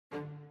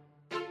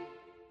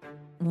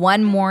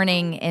one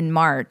morning in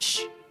March,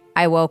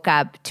 I woke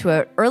up to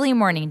an early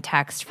morning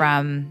text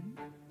from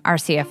our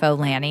CFO,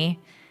 Lanny,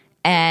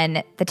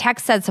 and the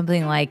text said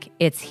something like,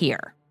 "It's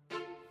here."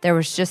 There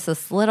was just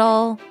this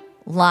little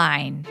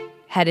line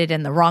headed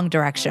in the wrong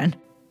direction.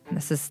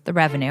 This is the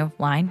revenue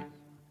line.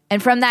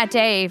 And from that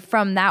day,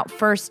 from that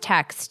first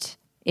text,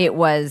 it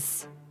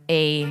was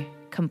a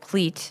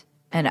complete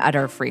and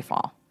utter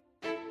freefall.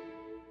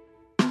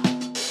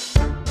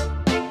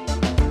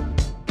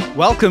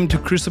 Welcome to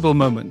Crucible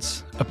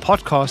Moments, a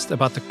podcast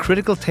about the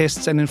critical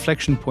tests and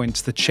inflection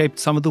points that shaped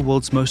some of the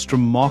world's most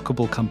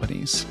remarkable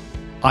companies.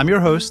 I'm your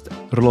host,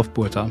 Rolof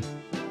Botha.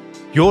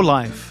 Your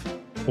life,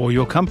 or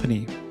your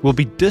company, will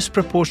be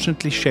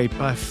disproportionately shaped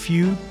by a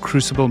few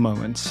crucible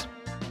moments.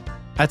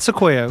 At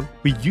Sequoia,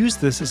 we use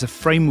this as a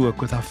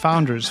framework with our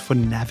founders for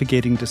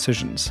navigating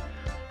decisions,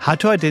 how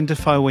to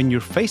identify when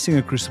you're facing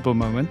a crucible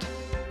moment,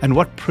 and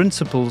what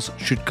principles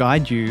should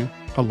guide you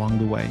along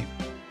the way.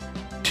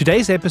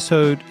 Today's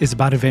episode is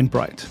about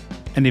Eventbrite,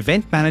 an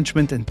event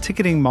management and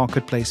ticketing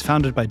marketplace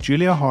founded by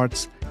Julia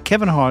Hartz,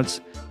 Kevin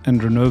Hartz,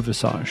 and Renaud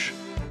Visage.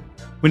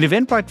 When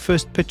Eventbrite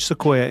first pitched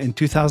Sequoia in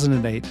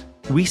 2008,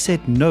 we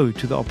said no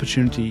to the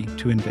opportunity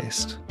to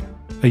invest.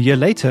 A year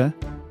later,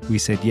 we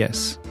said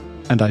yes,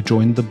 and I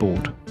joined the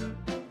board.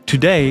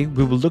 Today,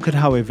 we will look at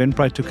how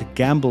Eventbrite took a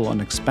gamble on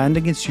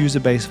expanding its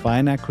user base via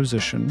an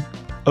acquisition,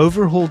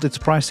 overhauled its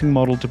pricing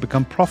model to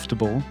become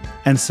profitable,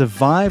 and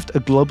survived a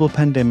global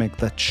pandemic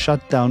that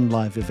shut down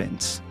live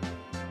events.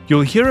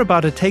 You'll hear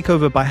about a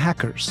takeover by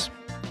hackers,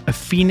 a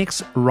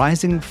phoenix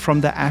rising from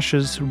the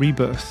ashes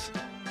rebirth,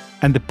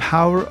 and the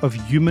power of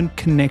human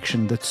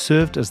connection that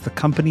served as the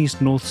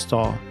company's North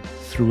Star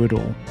through it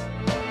all.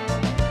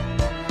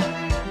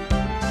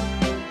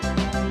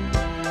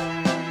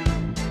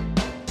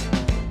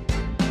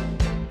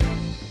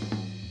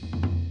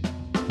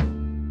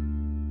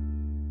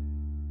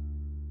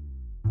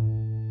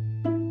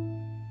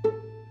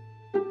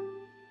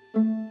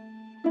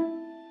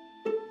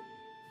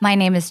 My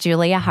name is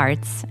Julia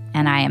Hartz,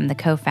 and I am the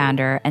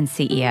co-founder and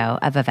CEO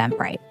of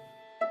Eventbrite.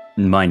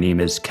 My name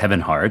is Kevin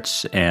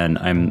Hartz, and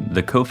I'm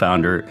the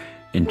co-founder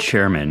and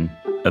chairman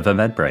of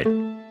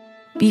Eventbrite.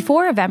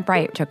 Before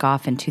Eventbrite took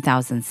off in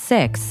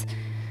 2006,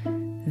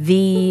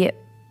 the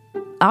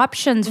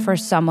options for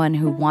someone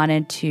who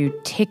wanted to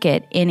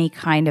ticket any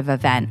kind of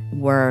event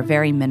were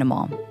very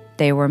minimal.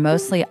 They were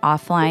mostly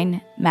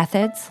offline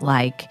methods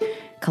like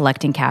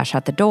collecting cash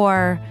at the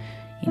door,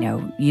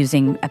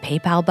 using a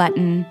PayPal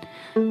button,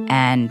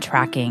 and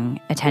tracking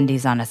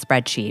attendees on a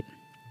spreadsheet.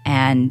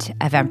 And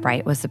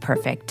Eventbrite was the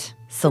perfect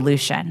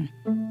solution.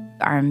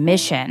 Our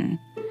mission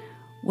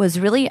was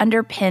really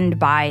underpinned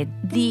by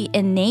the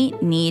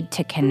innate need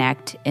to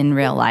connect in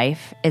real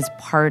life as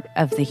part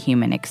of the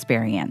human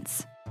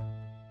experience.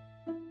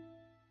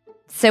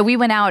 So we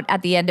went out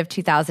at the end of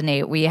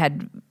 2008. We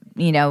had,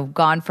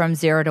 gone from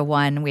 0 to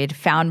 1. We had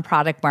found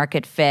product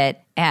market fit,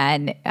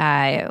 and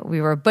we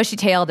were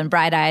bushy-tailed and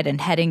bright-eyed and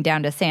heading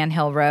down to Sand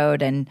Hill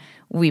Road, and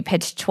we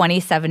pitched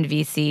 27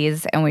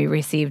 VCs, and we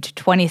received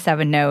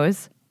 27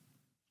 no's.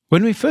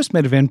 When we first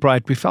met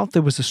Eventbrite, we felt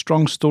there was a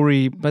strong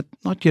story, but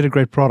not yet a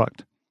great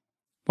product.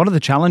 One of the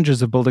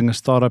challenges of building a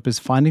startup is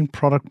finding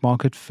product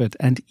market fit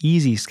and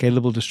easy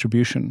scalable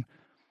distribution.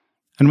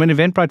 And when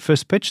Eventbrite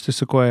first pitched to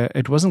Sequoia,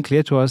 it wasn't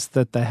clear to us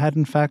that they had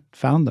in fact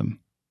found them.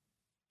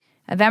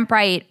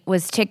 Eventbrite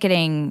was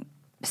ticketing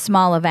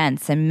small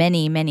events, and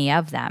many, many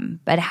of them.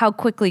 But how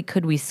quickly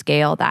could we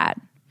scale that?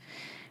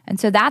 And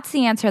so that's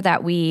the answer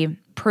that we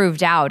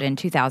proved out in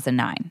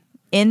 2009.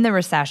 In the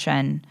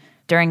recession,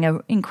 during an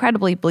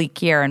incredibly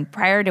bleak year and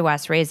prior to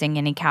us raising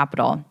any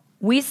capital,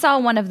 we saw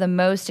one of the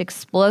most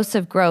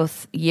explosive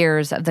growth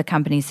years of the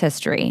company's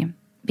history.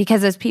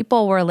 Because as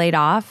people were laid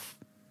off,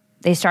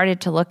 they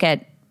started to look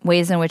at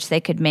ways in which they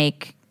could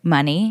make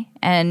money,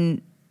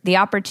 and the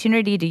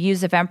opportunity to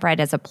use Eventbrite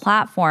as a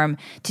platform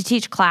to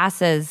teach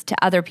classes to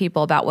other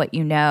people about what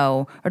you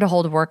know, or to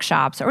hold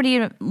workshops, or to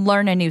even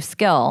learn a new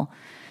skill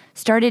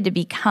started to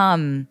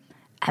become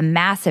a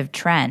massive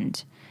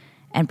trend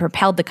and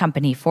propelled the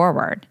company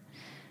forward.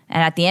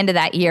 And at the end of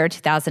that year,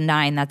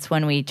 2009, that's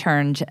when we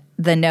turned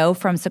the no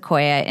from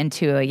Sequoia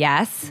into a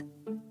yes.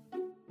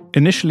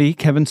 Initially,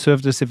 Kevin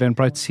served as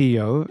Eventbrite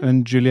CEO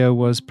and Julia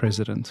was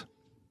president.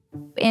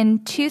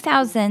 In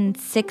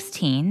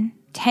 2016,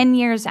 10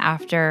 years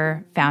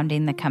after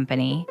founding the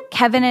company,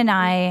 Kevin and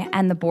I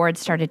and the board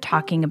started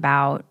talking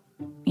about,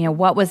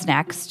 what was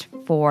next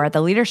for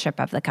the leadership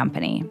of the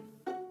company.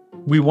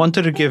 We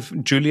wanted to give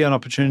Julia an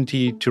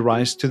opportunity to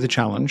rise to the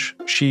challenge.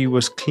 She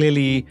was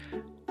clearly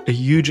a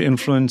huge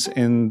influence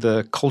in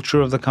the culture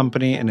of the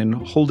company and in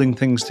holding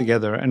things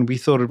together, and we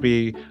thought it would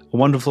be a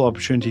wonderful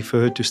opportunity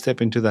for her to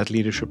step into that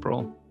leadership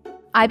role.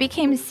 I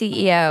became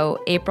CEO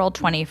April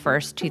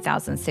 21st,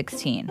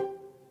 2016.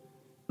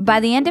 By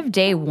the end of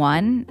day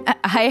one,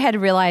 I had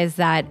realized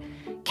that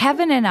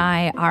Kevin and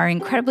I are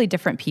incredibly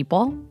different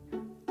people,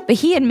 but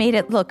he had made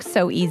it look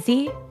so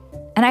easy.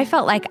 And I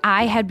felt like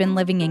I had been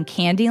living in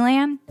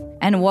Candyland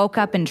and woke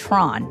up in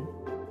Tron.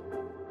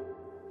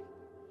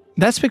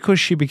 That's because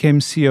she became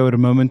CEO at a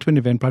moment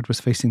when Eventbrite was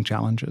facing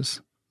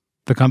challenges.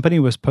 The company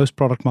was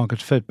post-product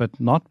market fit, but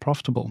not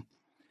profitable.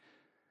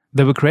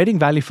 They were creating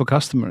value for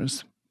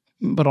customers,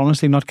 but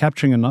honestly not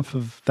capturing enough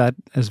of that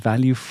as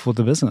value for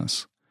the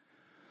business.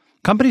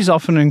 Companies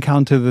often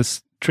encounter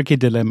this tricky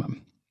dilemma.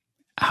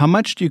 How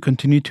much do you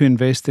continue to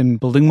invest in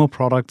building more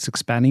products,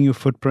 expanding your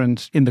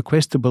footprint in the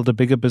quest to build a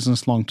bigger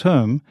business long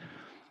term?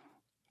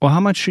 Or how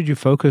much should you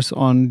focus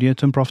on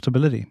near-term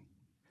profitability?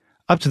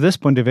 Up to this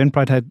point,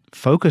 Eventbrite had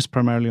focused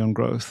primarily on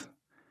growth.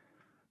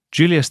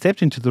 Julia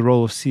stepped into the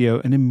role of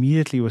CEO and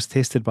immediately was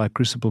tested by a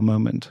crucible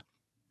moment.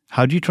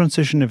 How do you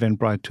transition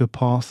Eventbrite to a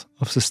path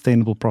of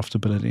sustainable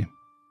profitability?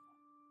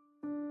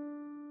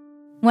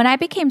 When I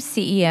became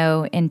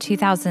CEO in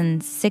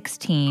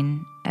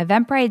 2016,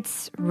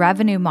 Eventbrite's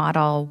revenue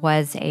model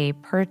was a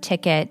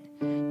per-ticket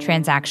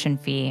transaction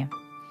fee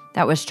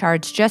that was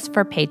charged just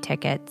for paid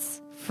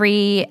tickets.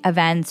 Free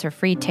events or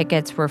free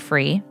tickets were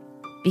free.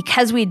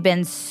 Because we'd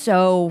been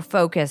so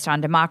focused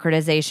on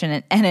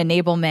democratization and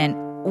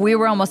enablement, we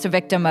were almost a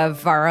victim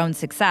of our own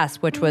success,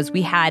 which was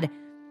we had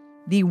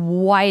the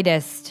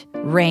widest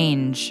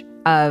range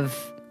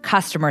of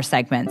customer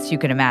segments you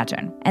could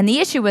imagine. And the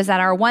issue was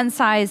that our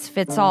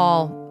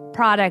one-size-fits-all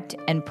product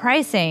and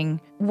pricing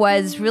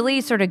was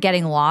really sort of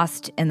getting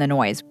lost in the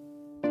noise.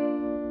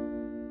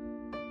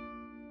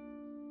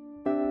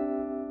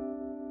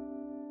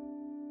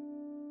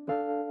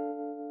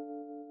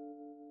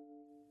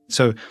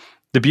 So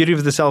the beauty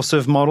of the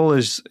self-serve model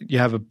is you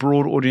have a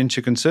broad audience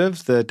you can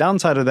serve. The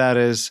downside of that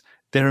is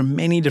there are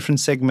many different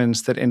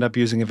segments that end up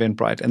using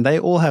Eventbrite, and they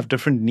all have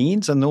different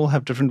needs and they all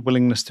have different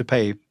willingness to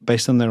pay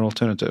based on their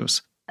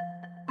alternatives.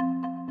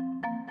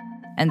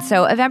 And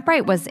so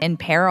Eventbrite was in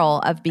peril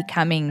of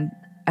becoming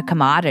a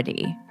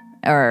commodity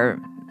or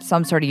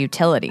some sort of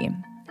utility.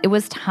 It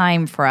was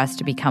time for us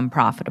to become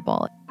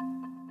profitable.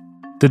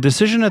 The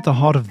decision at the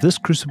heart of this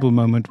crucible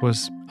moment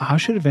was, how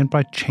should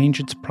Eventbrite change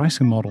its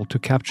pricing model to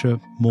capture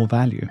more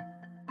value?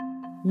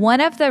 One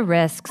of the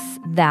risks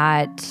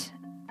that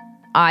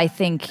I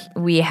think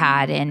we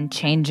had in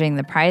changing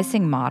the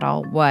pricing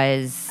model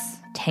was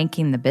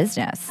tanking the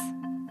business.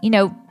 You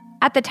know,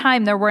 at the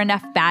time, there were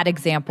enough bad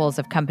examples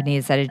of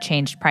companies that had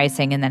changed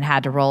pricing and then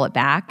had to roll it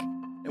back.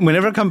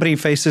 Whenever a company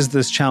faces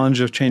this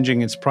challenge of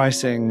changing its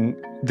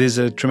pricing, there's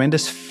a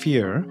tremendous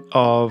fear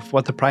of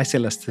what the price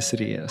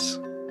elasticity is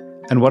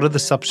and what are the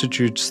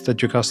substitutes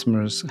that your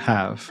customers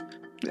have.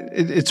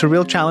 It's a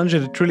real challenge,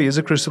 and it truly is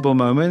a crucible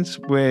moment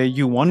where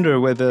you wonder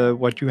whether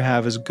what you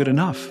have is good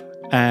enough.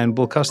 And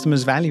will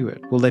customers value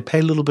it? Will they pay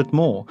a little bit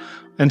more?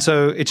 And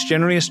so it's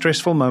generally a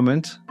stressful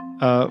moment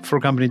for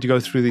a company to go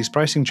through these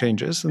pricing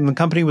changes. And the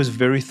company was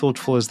very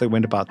thoughtful as they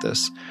went about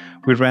this.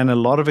 We ran a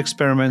lot of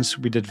experiments.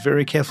 We did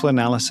very careful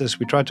analysis.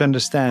 We tried to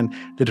understand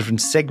the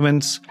different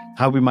segments,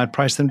 how we might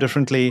price them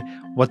differently,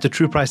 what the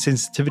true price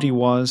sensitivity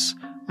was,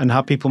 and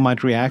how people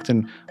might react.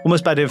 And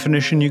almost by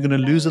definition, you're going to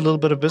lose a little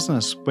bit of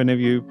business whenever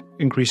you're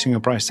increasing your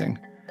pricing.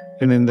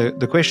 And then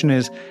the question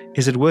is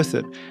it worth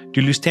it? Do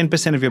you lose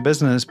 10% of your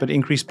business but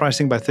increase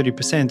pricing by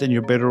 30% and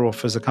you're better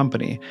off as a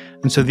company?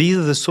 And so these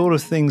are the sort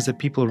of things that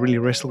people really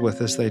wrestle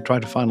with as they try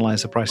to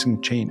finalize a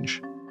pricing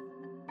change.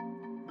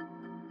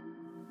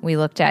 We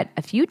looked at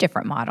a few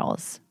different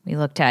models. We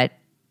looked at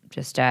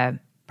just a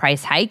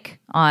price hike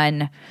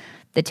on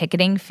the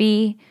ticketing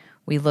fee.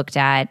 We looked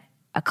at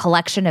a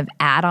collection of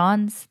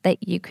add-ons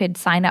that you could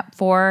sign up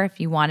for if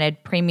you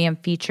wanted premium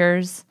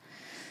features.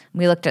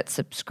 We looked at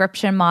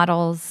subscription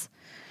models.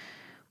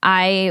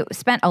 I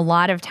spent a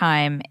lot of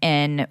time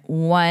in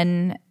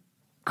one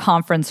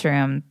conference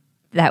room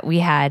that we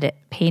had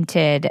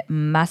painted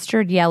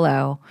mustard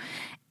yellow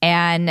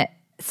and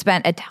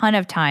spent a ton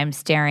of time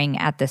staring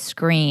at the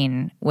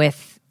screen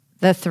with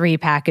the 3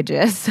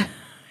 packages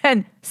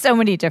and so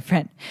many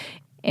different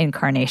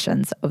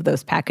incarnations of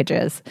those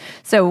packages.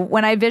 So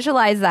when I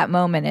visualize that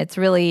moment,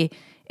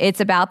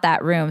 it's about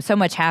that room. So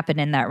much happened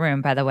in that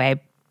room, by the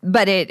way,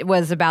 but it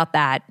was about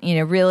that,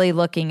 really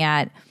looking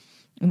at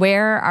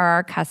where are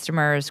our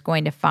customers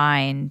going to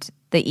find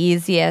the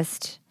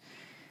easiest,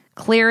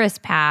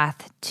 clearest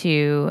path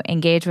to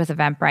engage with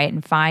Eventbrite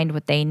and find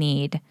what they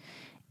need?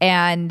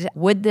 And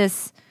would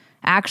this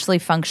actually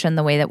function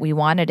the way that we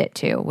wanted it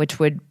to, which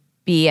would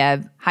be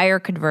a higher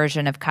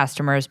conversion of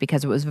customers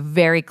because it was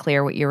very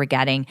clear what you were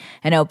getting,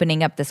 and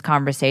opening up this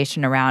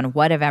conversation around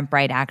what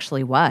Eventbrite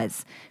actually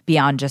was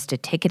beyond just a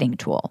ticketing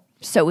tool.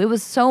 So it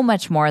was so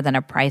much more than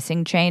a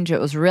pricing change. It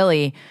was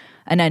really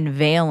an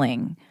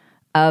unveiling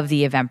of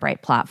the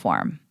Eventbrite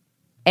platform.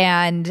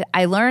 And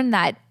I learned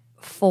that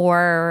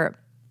for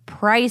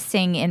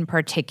pricing in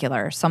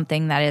particular,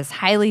 something that is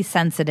highly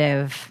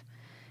sensitive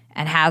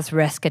and has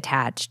risk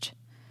attached,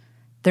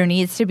 there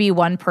needs to be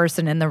one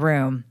person in the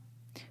room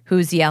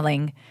who's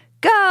yelling,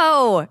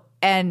 "Go!"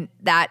 And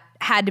that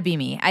had to be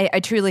me. I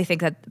truly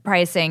think that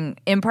pricing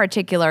in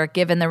particular,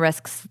 given the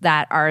risks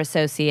that are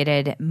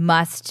associated,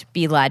 must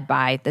be led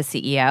by the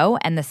CEO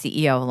and the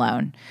CEO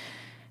alone.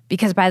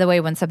 Because, by the way,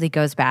 when something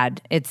goes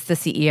bad, it's the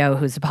CEO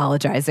who's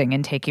apologizing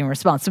and taking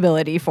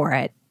responsibility for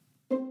it.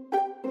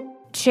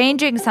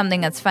 changing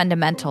something that's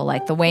fundamental,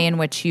 like the way in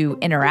which you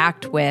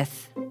interact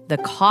with the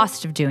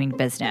cost of doing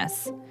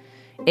business,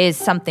 is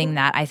something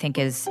that I think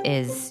is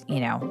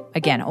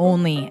again,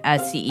 only a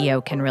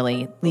CEO can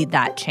really lead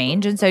that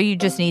change. And so you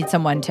just need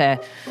someone to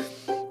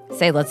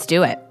say, let's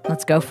do it.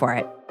 Let's go for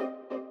it.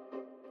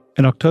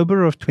 In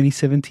October of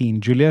 2017,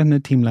 Julia and her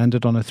team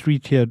landed on a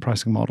 3-tiered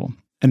pricing model: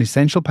 an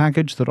essential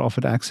package that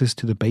offered access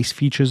to the base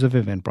features of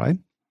Eventbrite,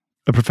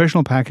 a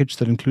professional package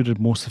that included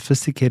more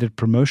sophisticated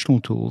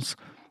promotional tools,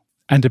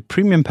 and a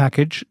premium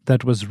package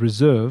that was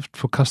reserved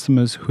for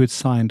customers who had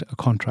signed a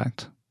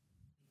contract.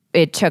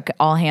 It took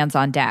all hands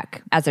on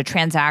deck. As a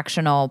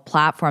transactional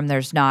platform,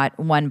 there's not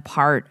one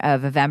part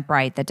of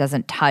Eventbrite that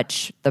doesn't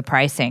touch the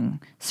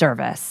pricing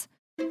service.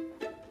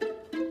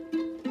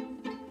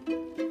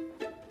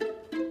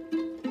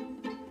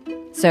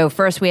 So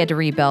first we had to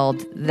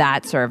rebuild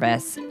that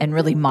service and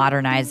really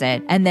modernize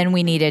it. And then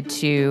we needed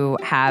to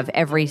have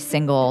every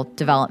single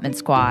development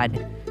squad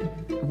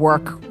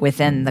work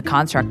within the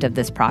construct of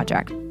this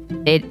project.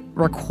 It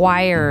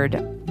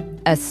required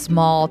a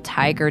small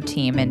tiger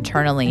team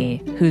internally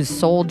whose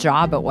sole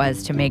job it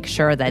was to make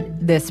sure that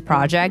this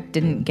project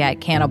didn't get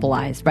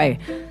cannibalized by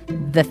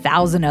the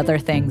 1,000 other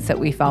things that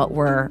we felt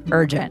were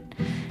urgent.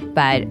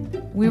 But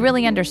we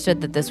really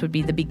understood that this would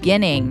be the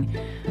beginning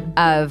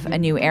of a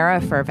new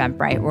era for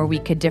Eventbrite, where we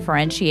could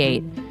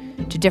differentiate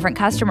to different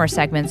customer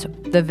segments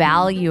the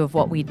value of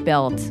what we'd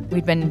built.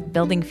 We'd been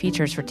building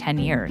features for 10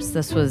 years.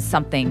 This was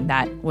something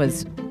that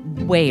was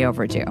way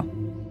overdue.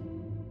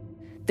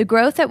 The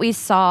growth that we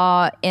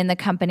saw in the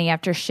company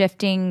after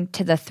shifting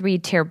to the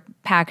 3-tier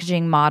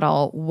packaging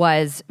model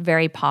was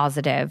very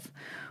positive.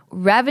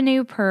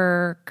 Revenue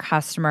per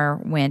customer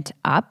went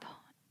up,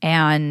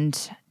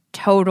 and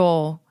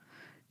total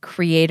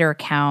creator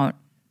count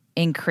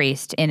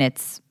increased in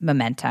its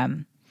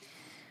momentum.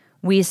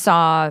 We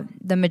saw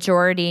the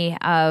majority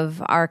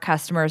of our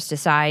customers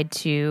decide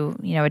to,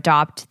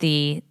 adopt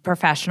the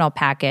professional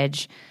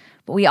package,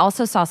 but we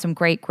also saw some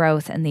great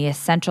growth in the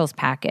essentials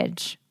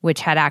package, which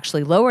had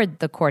actually lowered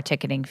the core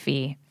ticketing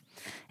fee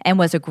and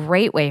was a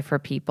great way for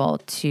people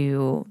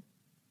to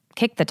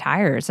kick the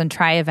tires and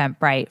try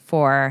Eventbrite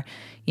for,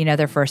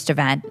 their first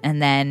event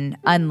and then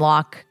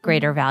unlock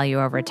greater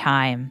value over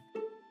time.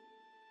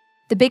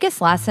 The biggest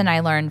lesson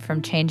I learned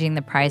from changing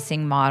the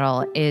pricing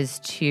model is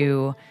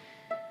to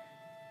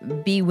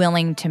be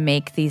willing to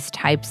make these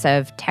types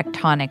of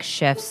tectonic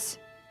shifts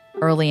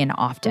early and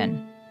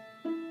often.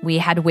 We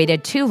had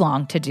waited too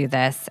long to do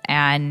this,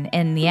 and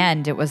in the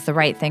end, it was the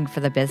right thing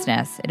for the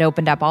business. It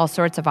opened up all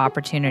sorts of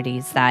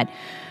opportunities that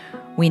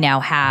we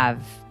now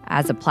have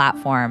as a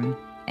platform,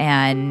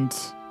 and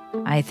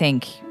I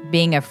think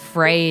being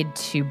afraid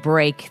to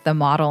break the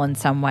model in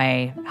some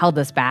way held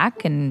us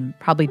back and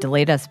probably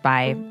delayed us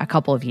by a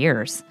couple of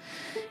years.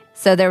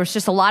 So there was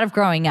just a lot of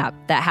growing up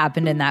that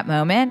happened in that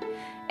moment,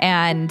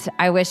 and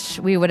I wish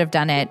we would have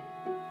done it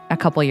a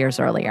couple years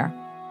earlier.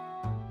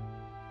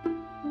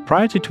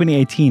 Prior to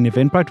 2018,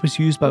 Eventbrite was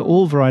used by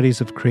all varieties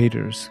of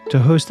creators to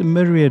host a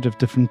myriad of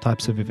different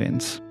types of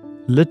events: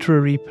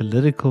 literary,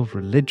 political,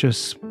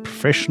 religious,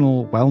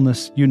 professional,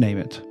 wellness, you name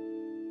it.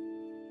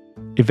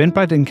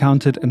 Eventbrite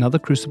encountered another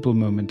crucible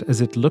moment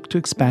as it looked to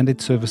expand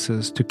its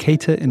services to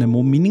cater in a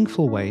more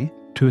meaningful way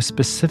to a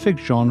specific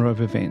genre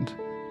of event,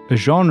 a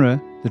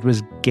genre that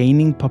was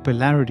gaining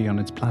popularity on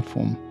its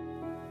platform.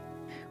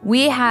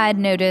 We had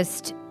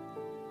noticed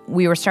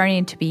we were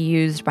starting to be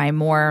used by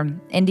more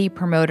indie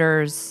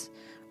promoters,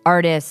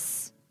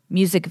 artists,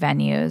 music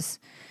venues,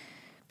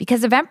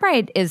 because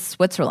Eventbrite is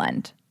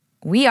Switzerland.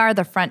 We are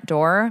the front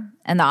door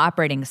and the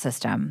operating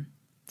system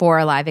for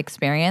a live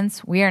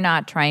experience. We are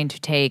not trying to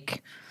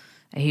take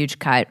a huge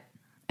cut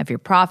of your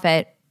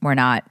profit. We're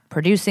not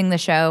producing the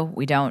show.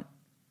 We don't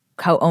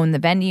co-own the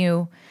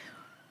venue.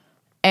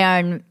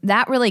 And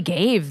that really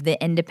gave the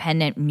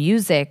independent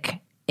music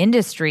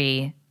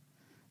industry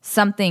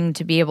something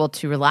to be able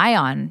to rely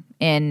on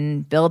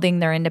in building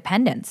their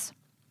independence.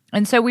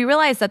 And so we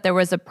realized that there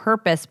was a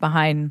purpose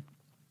behind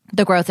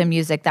the growth in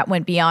music that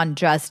went beyond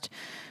just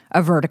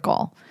a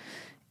vertical.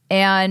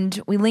 And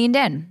we leaned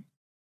in.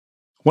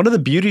 One of the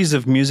beauties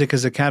of music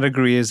as a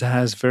category is it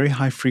has very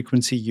high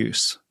frequency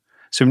use.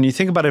 So when you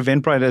think about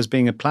Eventbrite as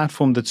being a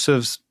platform that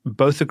serves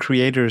both the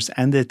creators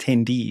and the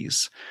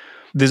attendees,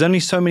 there's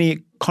only so many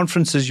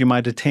conferences you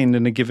might attend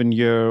in a given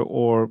year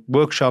or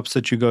workshops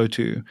that you go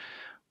to.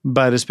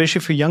 But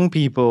especially for young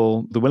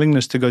people, the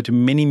willingness to go to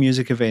many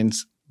music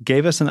events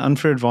gave us an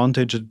unfair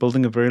advantage at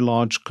building a very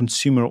large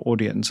consumer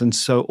audience. And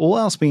so all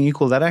else being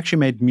equal, that actually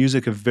made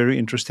music a very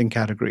interesting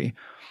category.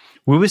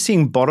 We were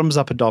seeing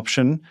bottoms-up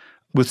adoption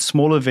with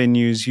smaller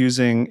venues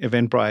using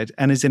Eventbrite,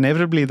 and is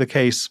inevitably the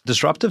case.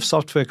 Disruptive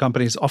software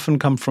companies often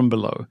come from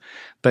below.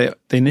 They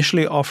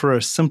initially offer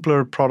a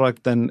simpler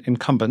product than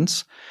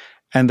incumbents,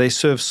 and they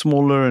serve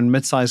smaller and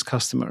mid-sized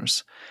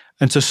customers.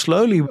 And so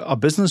slowly, our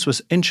business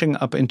was inching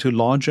up into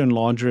larger and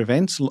larger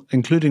events,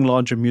 including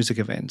larger music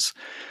events.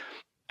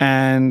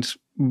 And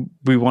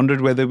we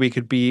wondered whether we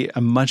could be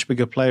a much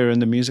bigger player in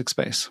the music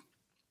space.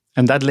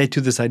 And that led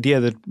to this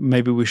idea that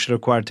maybe we should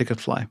acquire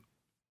Ticketfly.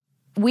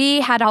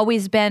 We had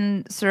always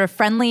been sort of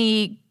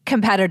friendly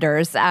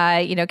competitors.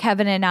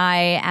 Kevin and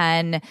I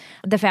and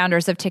the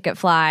founders of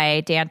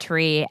Ticketfly, Dan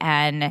Teree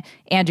and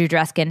Andrew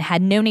Dreskin,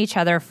 had known each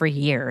other for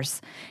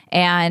years.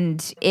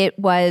 And it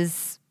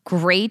was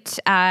great,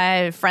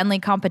 friendly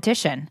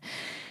competition.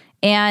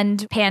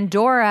 And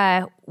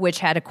Pandora, which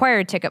had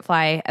acquired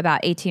Ticketfly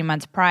about 18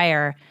 months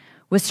prior,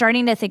 was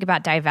starting to think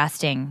about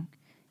divesting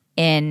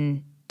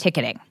in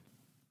ticketing.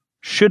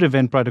 Should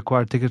Eventbrite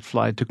acquire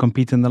Ticketfly to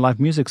compete in the live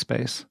music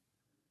space?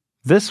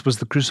 This was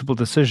the crucible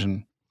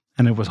decision,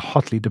 and it was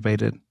hotly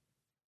debated.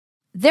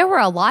 There were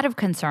a lot of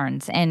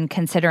concerns in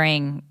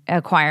considering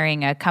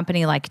acquiring a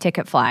company like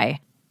Ticketfly.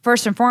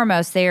 First and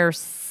foremost, they are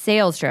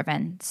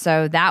sales-driven,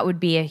 so that would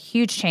be a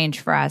huge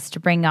change for us to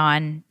bring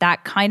on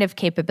that kind of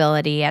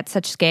capability at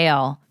such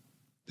scale.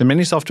 There are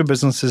many software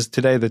businesses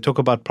today that talk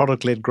about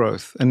product-led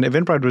growth, and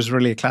Eventbrite was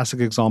really a classic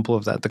example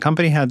of that. The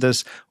company had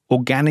this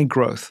organic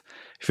growth.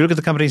 If you look at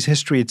the company's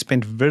history, it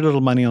spent very little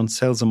money on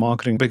sales and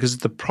marketing because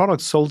the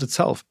product sold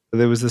itself.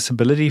 There was this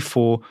ability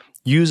for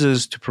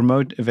users to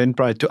promote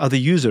Eventbrite to other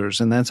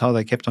users, and that's how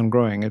they kept on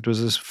growing. It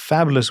was this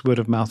fabulous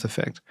word-of-mouth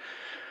effect.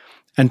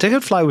 And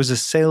Ticketfly was a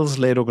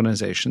sales-led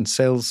organization,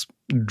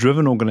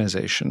 sales-driven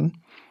organization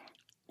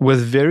with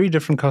very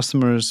different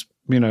customers,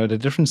 at a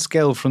different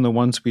scale from the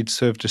ones we'd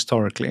served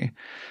historically.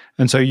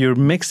 And so you're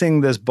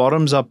mixing this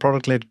bottoms-up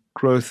product-led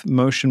growth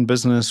motion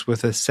business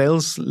with a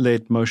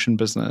sales-led motion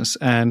business.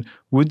 And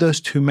would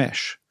those two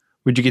mesh?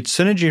 Would you get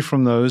synergy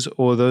from those,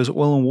 or those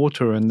oil and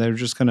water, and they're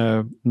just going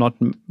to not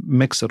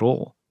mix at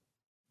all?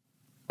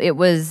 It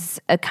was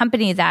a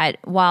company that,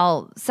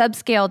 while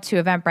subscale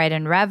to Eventbrite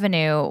in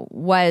revenue,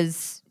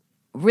 was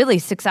really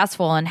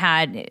successful and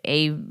had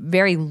a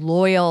very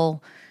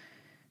loyal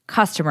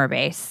customer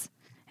base.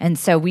 And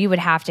so we would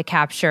have to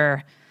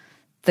capture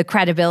the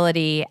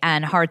credibility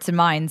and hearts and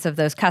minds of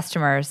those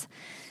customers.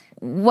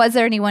 Was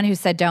there anyone who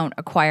said, don't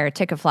acquire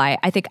Ticketfly?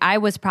 I think I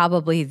was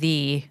probably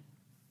the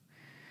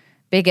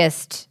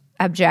biggest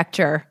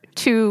objector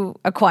to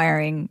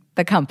acquiring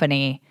the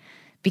company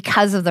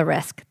because of the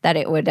risk that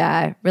it would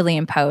really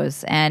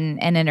impose and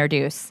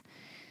introduce.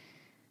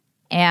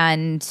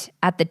 And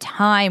at the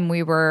time,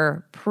 we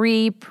were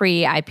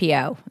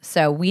pre-IPO.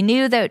 So we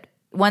knew that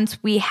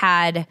once we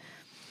had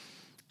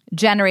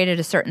generated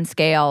a certain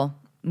scale,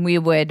 we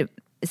would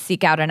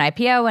seek out an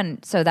IPO.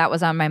 And so that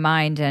was on my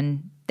mind.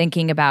 And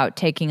thinking about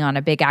taking on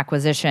a big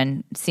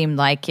acquisition seemed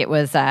like it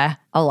was a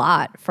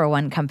lot for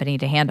one company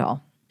to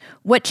handle.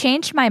 What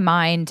changed my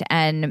mind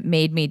and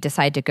made me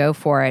decide to go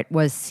for it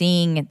was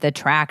seeing the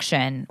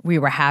traction we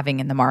were having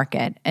in the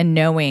market and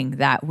knowing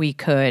that we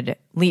could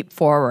leap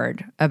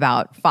forward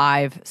about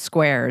 5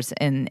 squares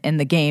in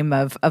the game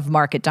of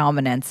market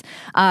dominance,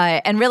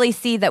 and really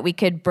see that we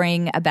could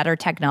bring a better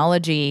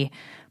technology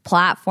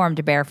platform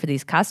to bear for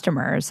these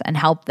customers and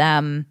help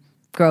them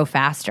grow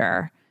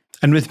faster.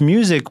 And with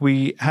music,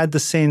 we had the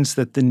sense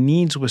that the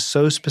needs were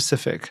so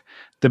specific.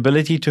 The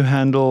ability to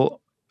handle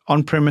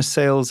on-premise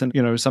sales,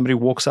 and somebody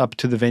walks up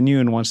to the venue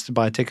and wants to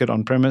buy a ticket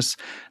on-premise.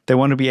 They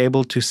want to be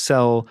able to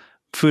sell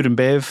food and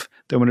bev.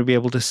 They want to be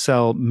able to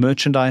sell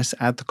merchandise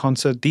at the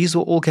concert. These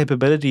were all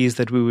capabilities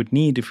that we would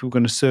need if we were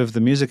going to serve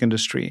the music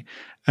industry.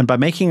 And by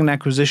making an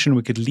acquisition,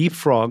 we could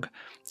leapfrog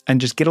and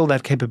just get all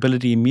that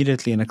capability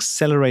immediately and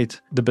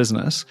accelerate the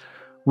business.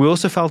 We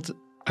also felt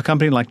a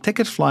company like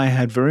Ticketfly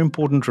had very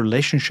important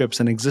relationships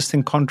and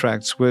existing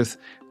contracts with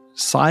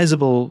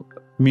sizable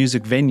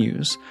music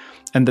venues,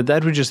 and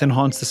that would just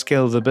enhance the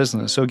scale of the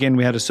business. So again,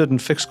 we had a certain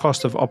fixed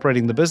cost of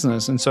operating the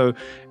business. And so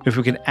if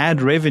we could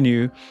add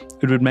revenue,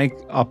 it would make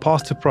our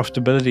path to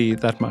profitability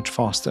that much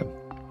faster.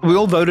 We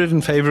all voted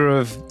in favor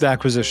of the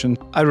acquisition.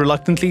 I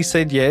reluctantly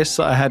said yes.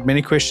 I had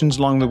many questions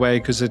along the way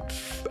because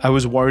I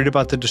was worried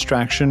about the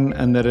distraction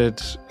and that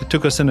it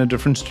took us in a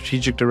different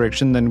strategic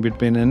direction than we'd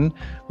been in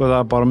with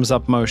our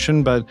bottoms-up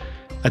motion. But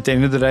at the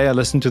end of the day, I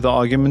listened to the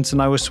arguments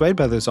and I was swayed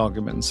by those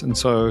arguments. And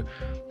so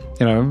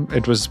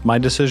it was my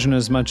decision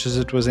as much as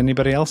it was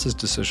anybody else's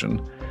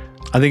decision.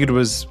 I think it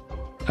was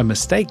a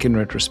mistake in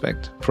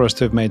retrospect for us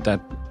to have made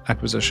that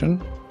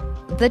acquisition.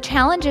 The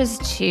challenges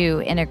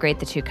to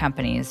integrate the two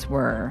companies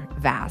were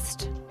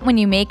vast. When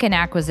you make an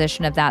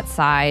acquisition of that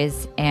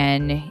size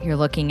and you're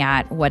looking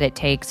at what it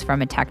takes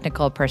from a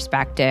technical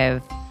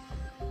perspective,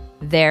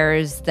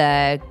 there's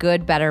the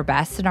good, better,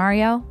 best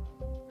scenario.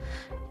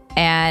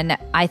 And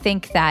I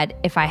think that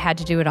if I had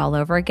to do it all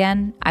over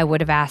again, I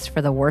would have asked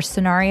for the worst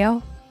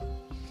scenario.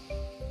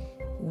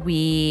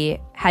 We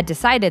had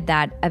decided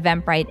that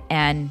Eventbrite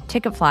and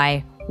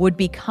Ticketfly would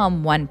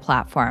become one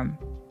platform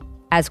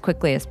as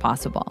quickly as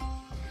possible.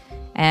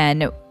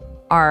 And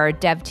our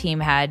dev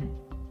team had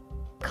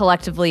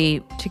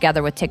collectively,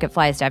 together with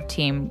Ticketfly's dev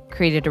team,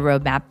 created a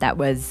roadmap that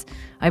was,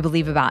 I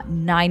believe, about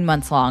 9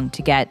 months long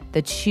to get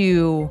the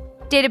two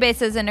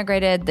databases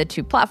integrated, the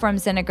two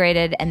platforms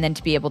integrated, and then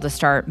to be able to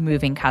start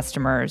moving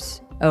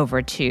customers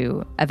over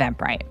to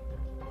Eventbrite.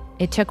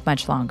 It took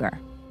much longer.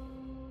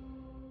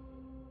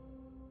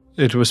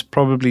 It was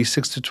probably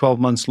 6 to 12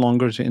 months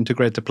longer to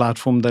integrate the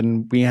platform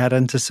than we had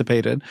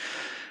anticipated.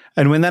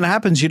 And when that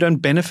happens, you don't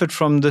benefit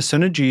from the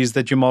synergies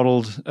that you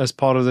modeled as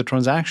part of the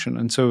transaction.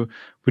 And so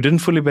we didn't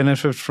fully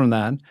benefit from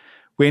that.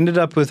 We ended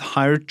up with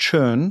higher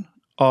churn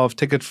of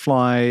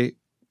Ticketfly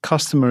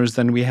customers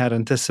than we had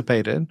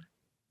anticipated.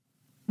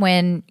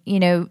 When,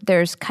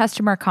 there's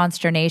customer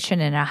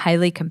consternation in a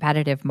highly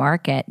competitive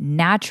market,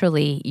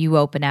 naturally you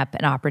open up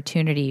an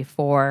opportunity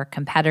for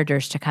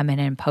competitors to come in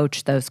and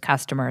poach those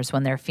customers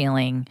when they're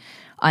feeling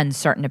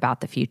uncertain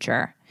about the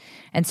future.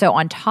 And so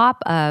on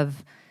top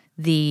of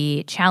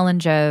the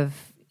challenge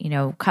of,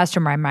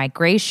 customer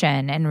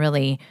migration and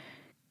really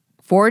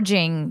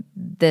forging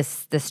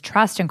this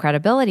trust and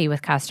credibility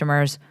with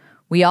customers,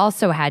 we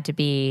also had to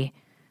be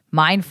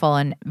mindful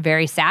and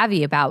very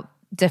savvy about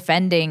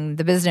defending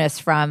the business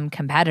from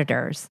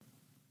competitors.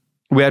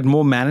 We had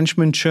more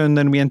management churn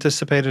than we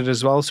anticipated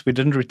as well, so we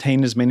didn't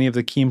retain as many of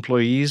the key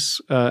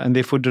employees and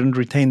therefore didn't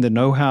retain the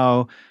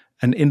know-how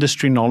and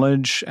industry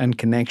knowledge and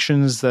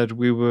connections that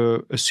we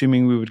were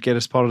assuming we would get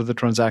as part of the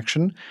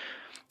transaction.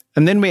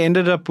 And then we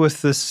ended up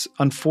with this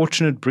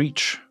unfortunate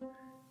breach.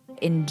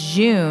 In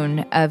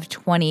June of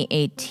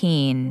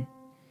 2018,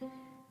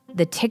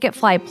 the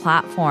Ticketfly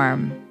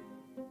platform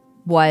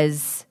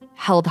was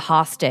held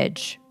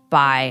hostage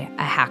by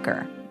a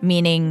hacker,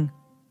 meaning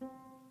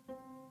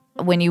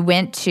when you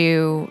went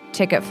to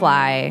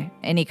Ticketfly,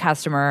 any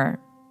customer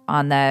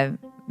on the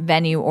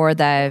venue or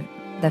the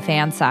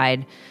fan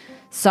side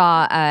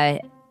saw a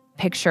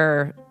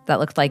picture that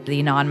looked like the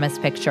anonymous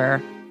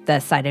picture, the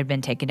site had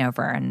been taken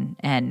over,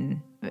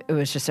 and it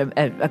was just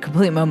a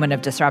complete moment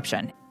of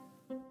disruption.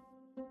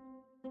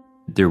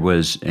 There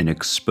was an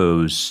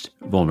exposed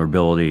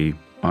vulnerability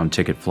on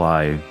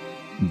Ticketfly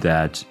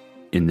that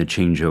in the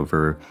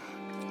changeover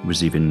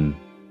was even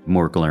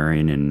more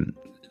glaring, and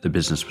the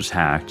business was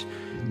hacked,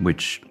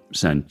 which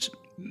sent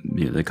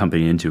the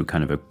company into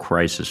kind of a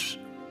crisis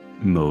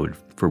mode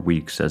for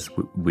weeks as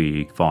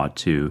we fought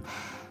to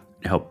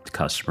help the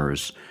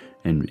customers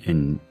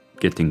and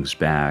get things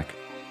back.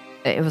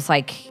 It was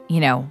like,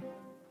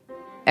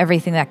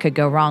 everything that could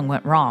go wrong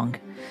went wrong.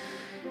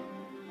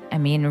 I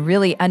mean,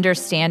 really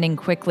understanding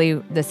quickly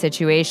the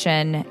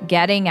situation,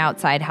 getting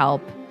outside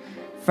help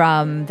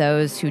from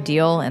those who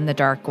deal in the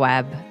dark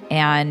web,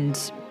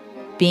 and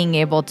being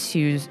able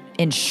to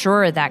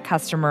ensure that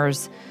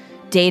customers'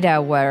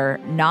 data were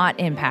not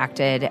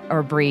impacted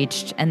or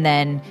breached, and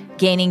then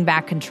gaining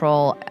back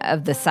control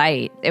of the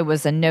site. It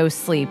was a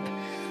no-sleep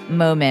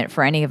moment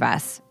for any of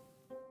us.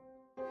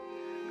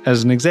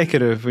 As an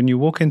executive, when you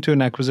walk into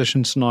an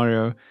acquisition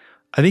scenario,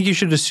 I think you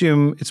should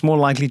assume it's more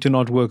likely to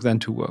not work than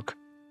to work.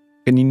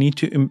 And you need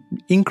to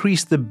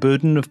increase the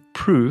burden of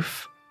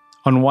proof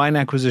on why an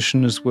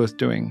acquisition is worth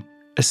doing,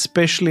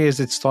 especially as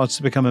it starts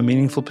to become a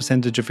meaningful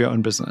percentage of your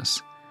own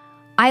business.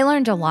 I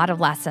learned a lot of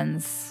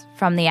lessons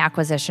from the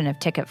acquisition of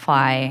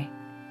Ticketfly.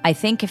 I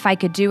think if I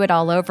could do it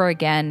all over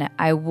again,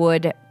 I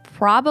would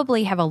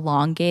probably have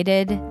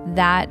elongated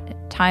that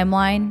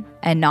timeline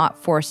and not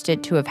forced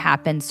it to have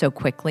happened so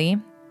quickly.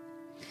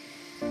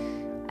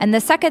 And the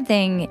second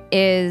thing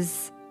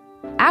is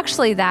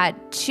actually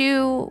that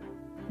two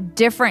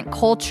different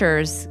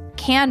cultures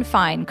can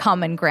find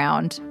common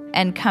ground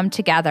and come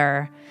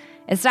together.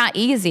 It's not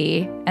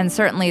easy, and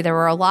certainly there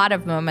were a lot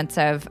of moments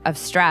of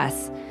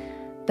stress.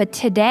 But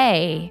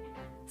today,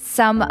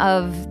 some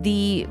of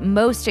the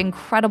most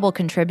incredible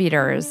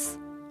contributors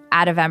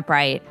at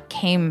Eventbrite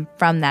came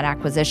from that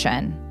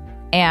acquisition.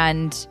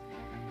 And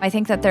I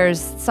think that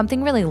there's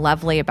something really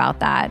lovely about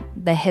that.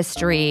 The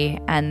history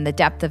and the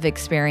depth of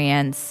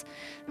experience,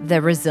 the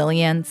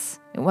resilience.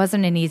 It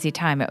wasn't an easy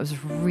time. It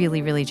was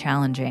really, really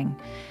challenging.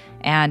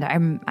 And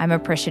I'm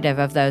appreciative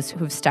of those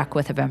who've stuck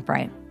with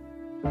Eventbrite.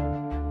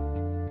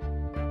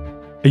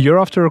 A year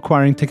after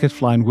acquiring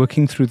Ticketfly and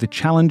working through the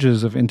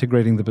challenges of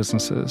integrating the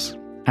businesses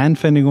and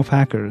fending off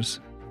hackers,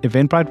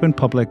 Eventbrite went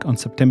public on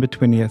September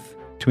 20th,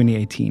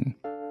 2018.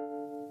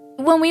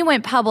 When we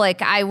went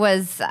public, I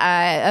was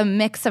a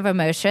mix of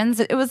emotions.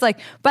 It was like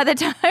by the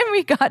time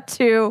we got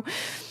to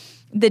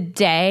the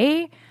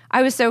day,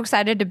 I was so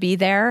excited to be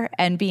there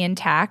and be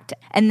intact.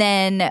 And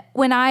then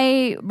when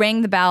I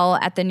rang the bell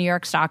at the New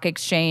York Stock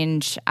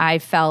Exchange, I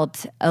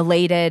felt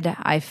elated.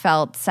 I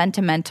felt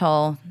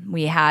sentimental.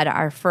 We had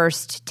our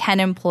first 10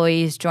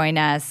 employees join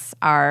us.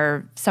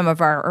 Some of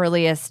our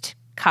earliest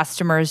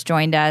customers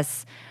joined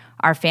us,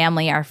 our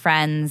family, our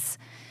friends.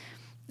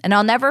 And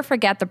I'll never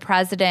forget the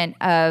president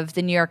of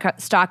the New York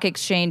Stock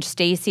Exchange,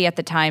 Stacy, at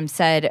the time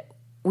said,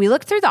 "We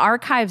looked through the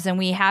archives and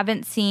we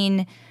haven't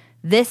seen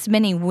this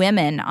many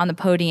women on the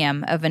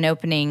podium of an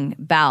opening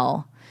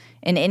bell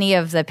in any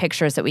of the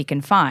pictures that we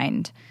can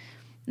find."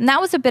 And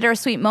that was a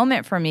bittersweet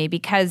moment for me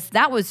because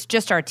that was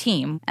just our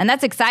team. And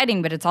that's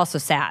exciting, but it's also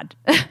sad.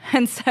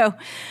 And so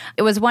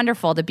it was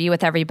wonderful to be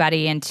with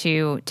everybody and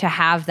to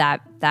have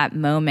that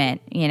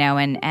moment,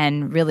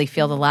 and really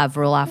feel the love.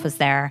 Roelof was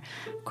there,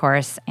 of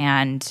course,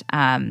 and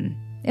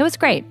it was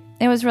great.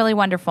 It was really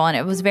wonderful, and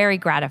it was very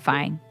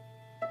gratifying.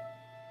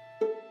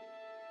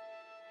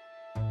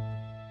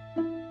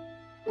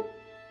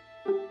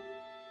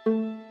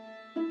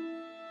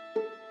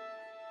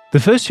 The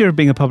first year of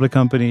being a public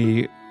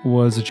company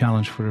was a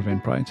challenge for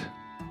Eventbrite.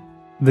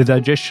 The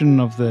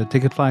digestion of the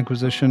Ticketfly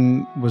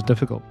acquisition was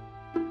difficult.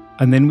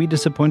 And then we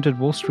disappointed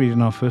Wall Street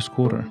in our first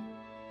quarter.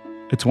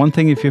 It's one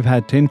thing if you've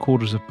had 10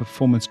 quarters of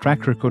performance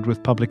track record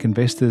with public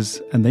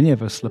investors and then you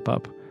have a slip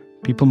up,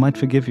 people might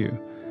forgive you.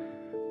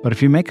 But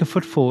if you make a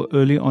footfall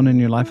early on in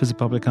your life as a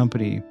public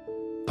company,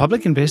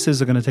 public investors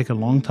are going to take a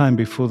long time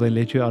before they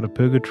let you out of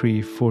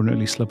purgatory for an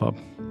early slip up.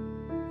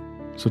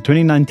 So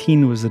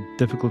 2019 was a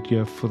difficult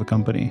year for the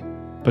company,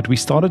 but we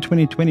started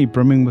 2020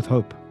 brimming with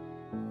hope.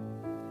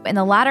 In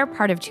the latter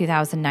part of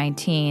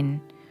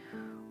 2019,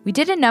 we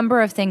did a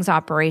number of things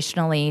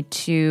operationally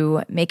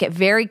to make it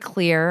very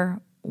clear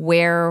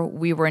where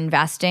we were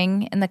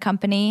investing in the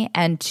company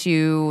and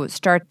to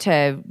start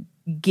to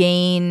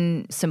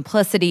gain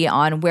simplicity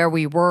on where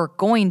we were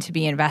going to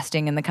be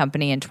investing in the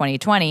company in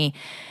 2020.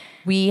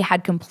 We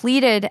had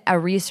completed a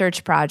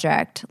research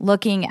project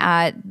looking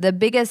at the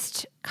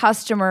biggest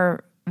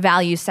customer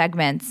value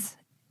segments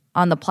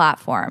on the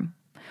platform.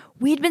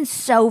 We'd been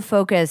so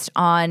focused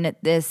on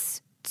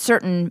this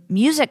certain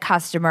music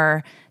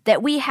customer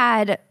that we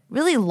had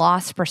really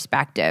lost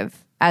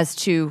perspective as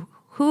to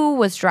who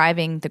was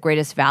driving the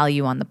greatest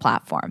value on the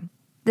platform.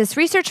 This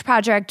research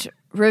project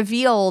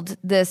revealed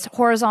this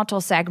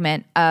horizontal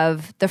segment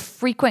of the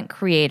frequent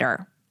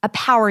creator, a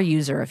power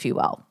user, if you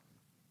will.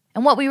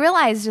 And what we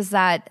realized is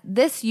that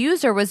this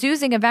user was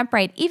using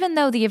Eventbrite even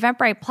though the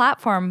Eventbrite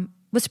platform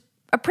was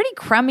a pretty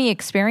crummy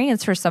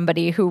experience for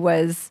somebody who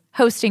was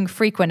hosting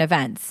frequent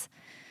events.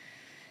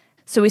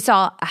 So we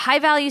saw a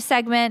high-value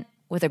segment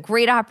with a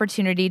great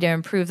opportunity to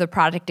improve the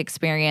product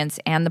experience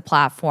and the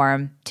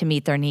platform to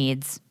meet their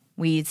needs.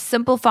 We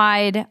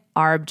simplified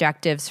our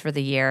objectives for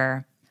the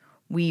year.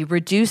 We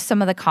reduced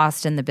some of the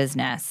cost in the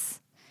business.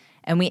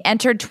 And we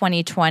entered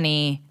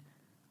 2020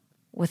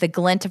 with a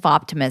glint of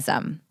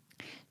optimism.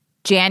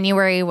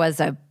 January was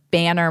a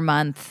banner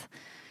month.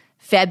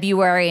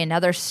 February,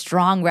 another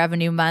strong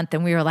revenue month.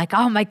 And we were like,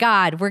 oh my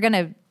God, we're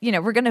gonna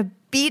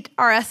beat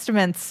our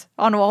estimates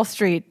on Wall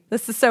Street.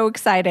 This is so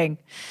exciting.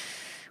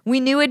 We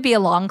knew it'd be a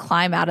long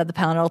climb out of the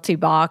penalty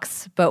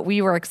box, but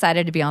we were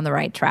excited to be on the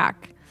right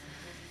track.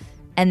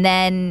 And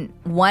then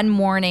one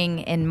morning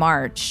in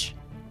March,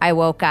 I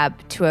woke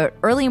up to an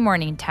early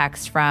morning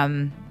text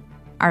from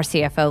our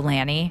CFO,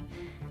 Lanny,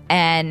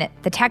 and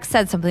the text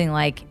said something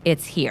like,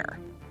 "It's here."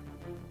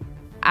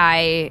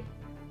 I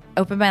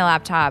opened my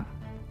laptop,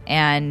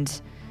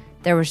 and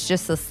there was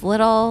just this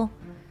little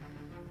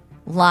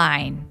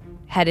line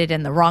headed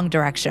in the wrong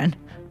direction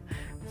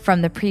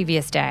from the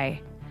previous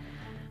day.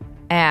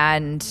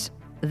 And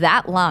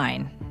that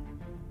line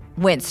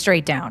went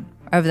straight down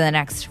over the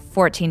next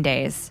 14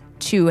 days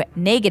to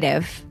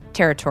negative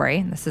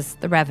territory. This is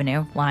the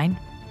revenue line.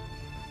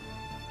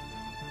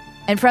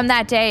 And from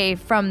that day,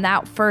 from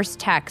that first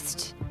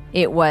text,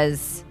 it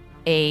was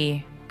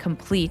a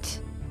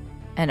complete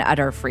and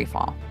utter free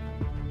fall.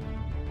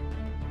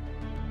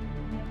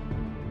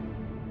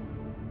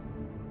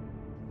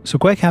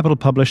 Sequoia Capital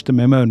published a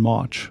memo in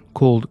March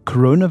called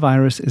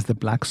 "Coronavirus is the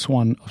Black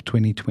Swan of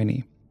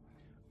 2020.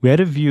 We had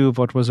a view of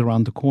what was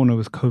around the corner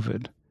with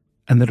COVID,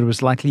 and that it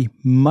was likely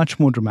much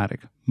more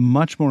dramatic,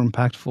 much more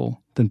impactful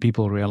than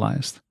people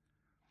realized.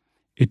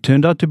 It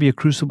turned out to be a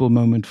crucible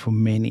moment for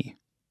many,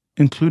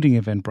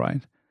 including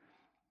Eventbrite.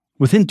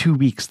 Within 2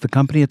 weeks, the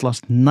company had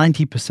lost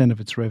 90% of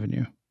its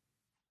revenue.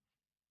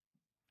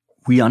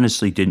 We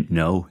honestly didn't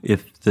know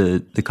if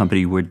the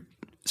company would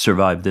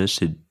survive this.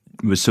 It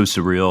was so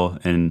surreal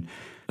and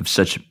of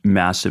such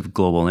massive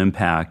global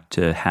impact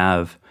to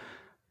have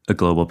a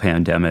global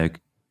pandemic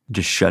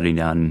just shutting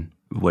down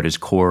what is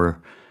core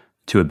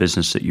to a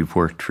business that you've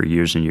worked for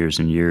years and years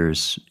and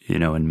years,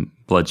 in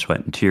blood,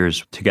 sweat, and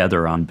tears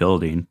together on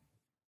building.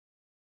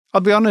 I'll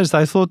be honest,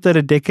 I thought that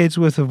a decade's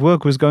worth of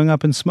work was going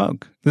up in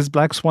smoke. This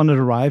black swan had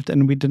arrived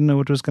and we didn't know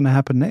what was going to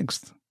happen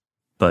next.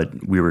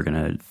 But we were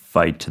going to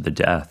fight to the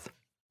death.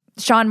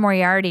 Sean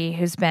Moriarty,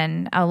 who's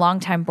been a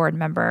longtime board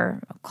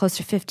member, close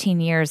to 15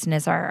 years, and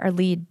is our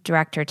lead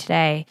director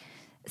today,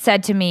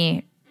 said to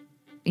me,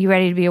 "You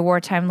ready to be a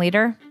wartime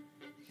leader?"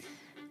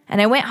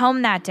 And I went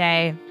home that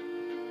day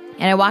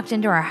and I walked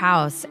into our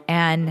house,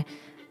 and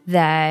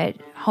the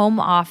home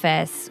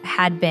office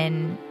had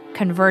been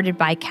converted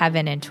by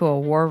Kevin into a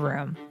war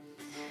room.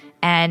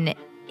 And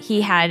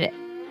he had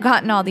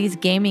gotten all these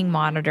gaming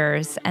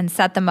monitors and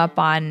set them up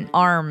on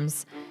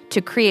arms to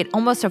create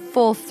almost a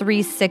full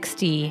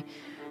 360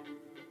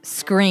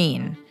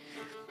 screen.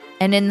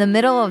 And in the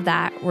middle of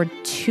that were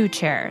 2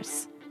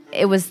 chairs.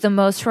 It was the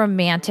most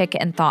romantic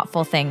and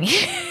thoughtful thing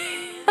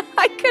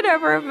I could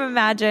ever have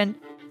imagined.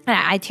 And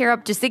I tear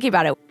up just thinking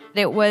about it.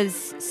 It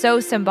was so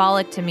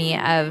symbolic to me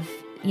of,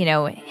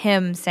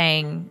 him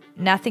saying,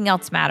 nothing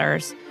else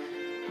matters.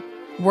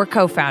 We're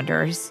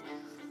co-founders.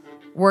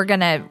 We're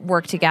going to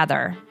work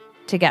together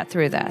to get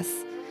through this.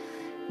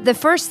 The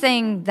first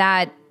thing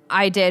that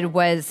I did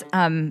was,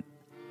 I'm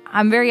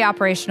very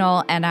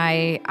operational and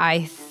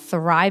I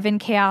thrive in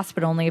chaos,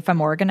 but only if I'm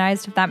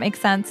organized, if that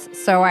makes sense.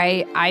 So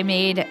I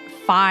made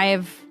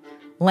 5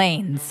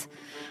 lanes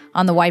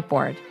on the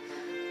whiteboard.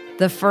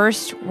 The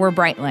first were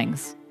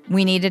Brightlings.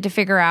 We needed to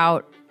figure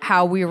out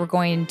how we were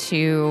going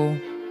to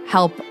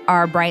help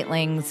our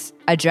Brightlings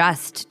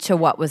adjust to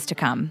what was to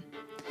come.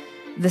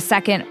 The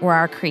second were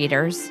our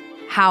creators,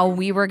 how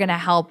we were going to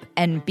help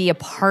and be a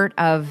part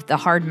of the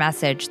hard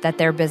message that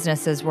their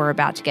businesses were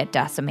about to get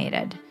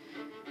decimated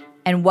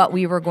and what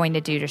we were going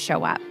to do to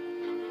show up.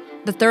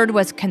 The third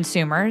was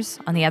consumers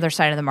on the other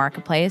side of the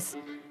marketplace.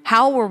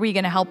 How were we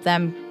going to help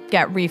them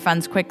get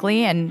refunds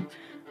quickly, and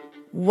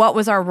what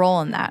was our role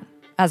in that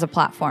as a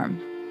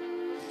platform?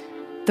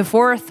 The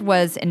fourth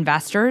was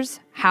investors.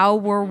 How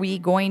were we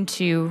going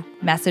to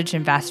message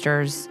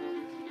investors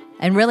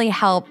and really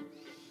help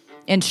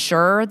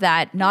ensure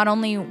that not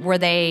only were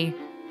they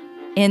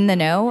in the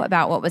know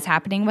about what was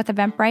happening with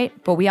Eventbrite,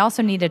 but we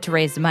also needed to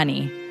raise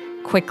money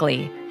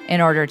quickly in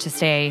order to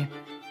stay,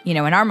 in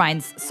our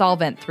minds,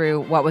 solvent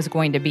through what was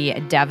going to be a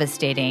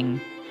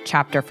devastating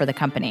chapter for the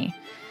company.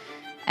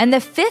 And the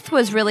fifth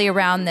was really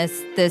around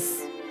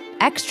this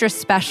extra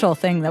special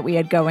thing that we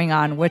had going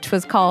on, which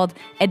was called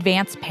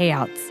advanced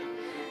payouts.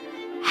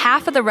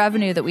 Half of the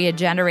revenue that we had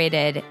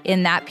generated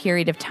in that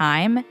period of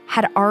time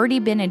had already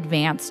been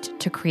advanced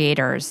to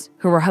creators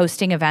who were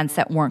hosting events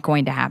that weren't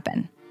going to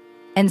happen.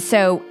 And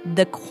so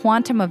the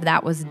quantum of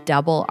that was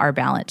double our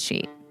balance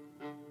sheet.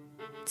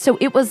 So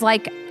it was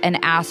like an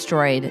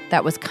asteroid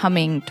that was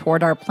coming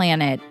toward our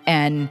planet,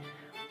 and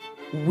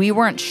we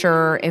weren't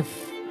sure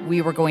if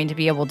we were going to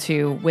be able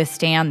to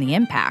withstand the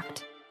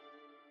impact.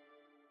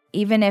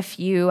 Even if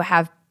you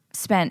have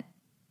spent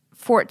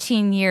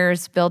 14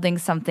 years building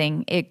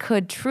something, it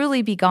could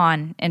truly be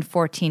gone in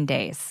 14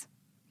 days.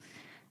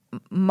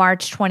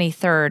 March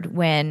 23rd,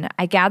 when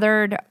I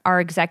gathered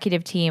our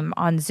executive team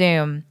on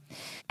Zoom,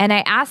 and I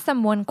asked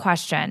them one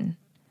question,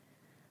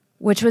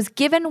 which was,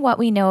 given what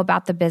we know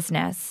about the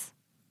business,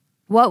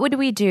 what would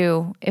we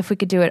do if we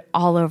could do it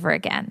all over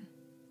again?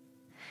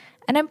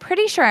 And I'm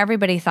pretty sure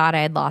everybody thought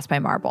I had lost my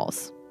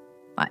marbles.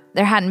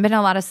 There hadn't been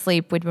a lot of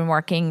sleep. We'd been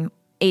working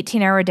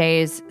 18-hour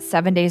days,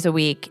 7 days a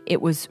week.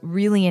 It was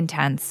really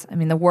intense. I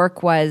mean, the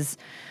work was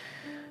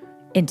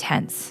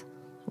intense.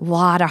 A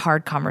lot of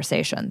hard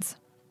conversations.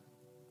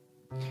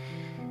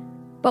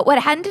 But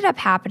what ended up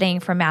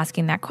happening from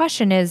asking that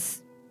question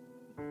is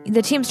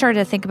the team started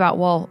to think about,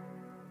 well,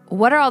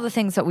 what are all the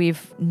things that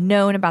we've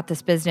known about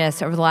this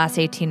business over the last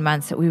 18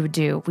 months that we would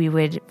do? We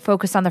would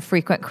focus on the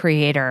frequent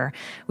creator.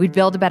 We'd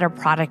build a better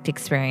product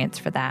experience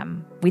for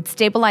them. We'd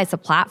stabilize a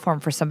platform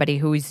for somebody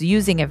who is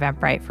using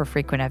Eventbrite for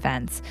frequent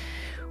events.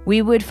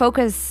 We would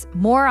focus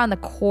more on the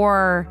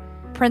core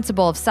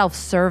principle of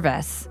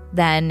self-service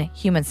than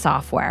human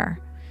software.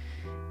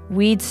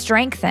 We'd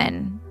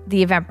strengthen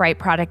the Eventbrite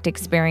product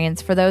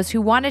experience for those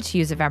who wanted to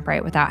use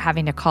Eventbrite without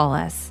having to call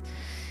us.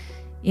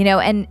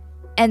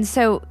 And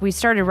so we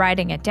started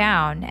writing it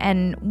down.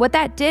 And what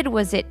that did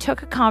was it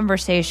took a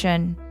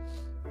conversation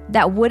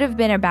that would have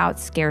been about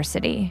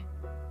scarcity,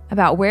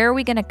 about where are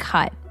we going to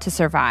cut to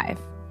survive?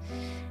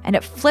 And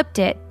it flipped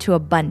it to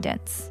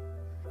abundance.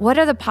 What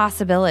are the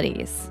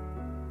possibilities?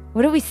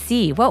 What do we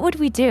see? What would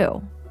we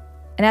do?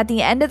 And at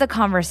the end of the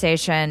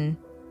conversation,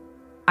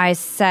 I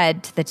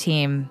said to the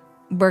team,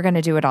 we're going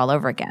to do it all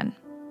over again.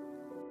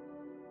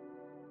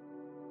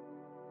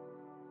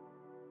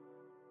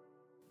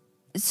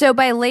 So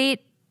by late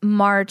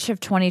March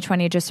of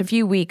 2020, just a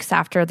few weeks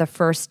after the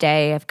first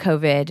day of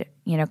COVID,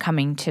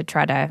 coming to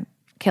try to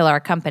kill our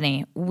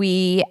company,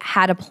 we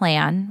had a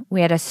plan.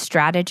 We had a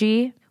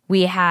strategy.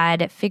 We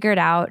had figured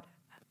out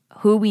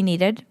who we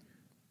needed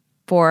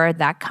for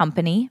that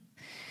company.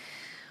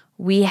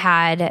 We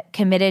had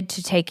committed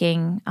to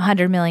taking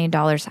 $100 million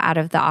out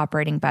of the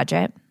operating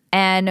budget.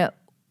 And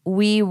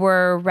we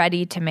were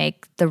ready to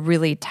make the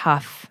really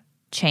tough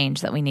change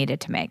that we needed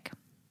to make.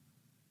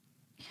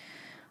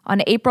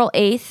 On April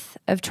 8th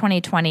of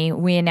 2020,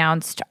 we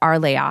announced our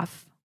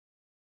layoff.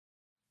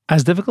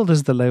 As difficult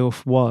as the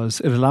layoff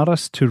was, it allowed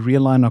us to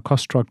realign our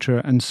cost structure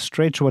and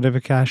stretch whatever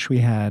cash we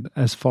had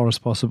as far as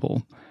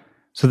possible.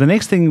 So the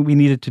next thing we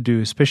needed to do,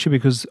 especially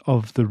because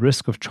of the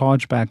risk of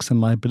chargebacks and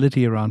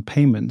liability around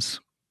payments,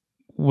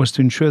 was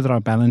to ensure that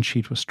our balance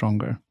sheet was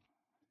stronger.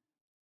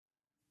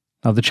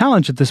 Now, the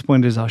challenge at this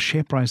point is our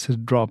share price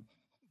had dropped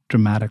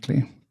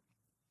dramatically.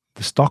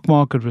 The stock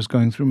market was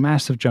going through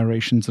massive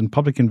gyrations, and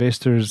public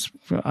investors,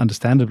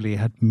 understandably,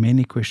 had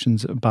many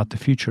questions about the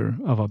future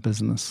of our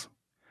business.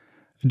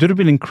 It would have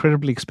been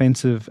incredibly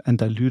expensive and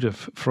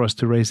dilutive for us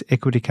to raise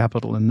equity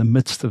capital in the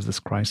midst of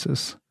this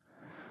crisis.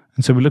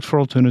 And so we looked for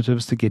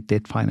alternatives to get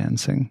debt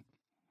financing.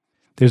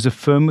 There's a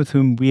firm with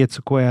whom we at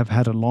Sequoia have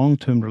had a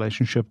long-term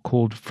relationship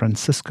called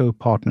Francisco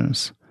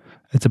Partners.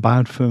 It's a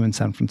buyout firm in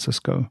San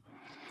Francisco.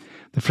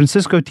 The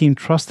Francisco team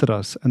trusted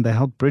us, and they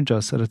helped bridge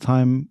us at a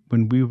time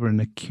when we were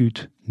in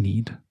acute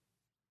need.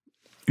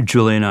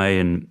 Julia and I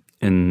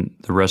and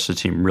the rest of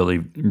the team really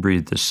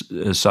breathed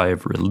a sigh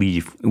of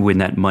relief when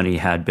that money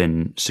had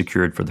been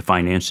secured for the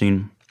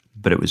financing,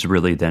 but it was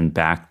really then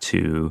back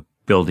to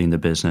building the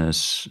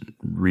business,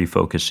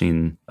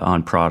 refocusing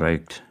on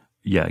product,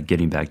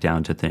 getting back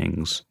down to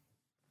things.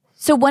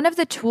 So one of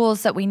the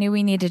tools that we knew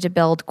we needed to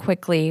build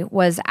quickly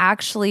was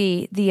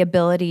actually the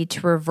ability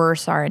to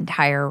reverse our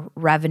entire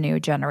revenue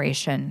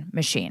generation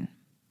machine.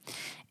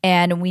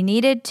 And we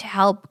needed to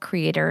help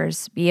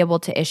creators be able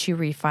to issue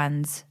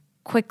refunds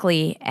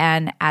quickly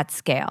and at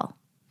scale.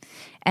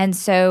 And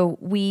so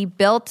we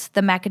built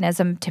the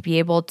mechanism to be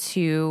able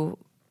to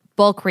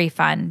bulk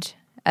refund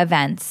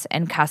events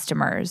and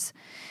customers.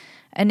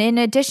 And in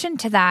addition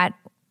to that,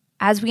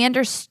 as we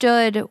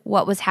understood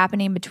what was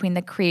happening between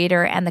the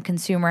creator and the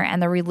consumer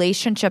and the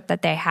relationship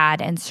that they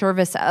had in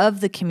service of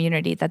the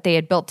community that they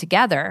had built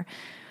together,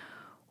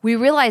 we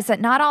realized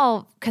that not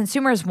all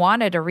consumers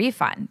wanted a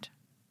refund.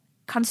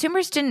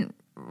 Consumers didn't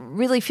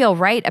really feel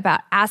right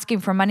about asking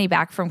for money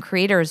back from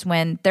creators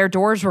when their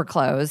doors were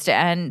closed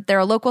and they're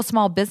a local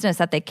small business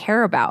that they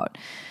care about.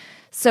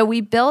 So we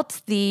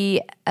built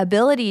the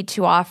ability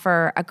to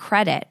offer a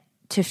credit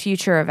to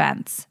future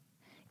events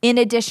in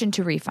addition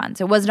to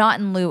refunds. It was not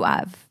in lieu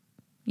of.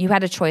 You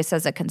had a choice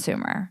as a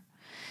consumer.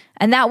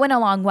 And that went a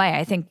long way.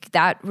 I think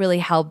that really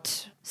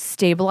helped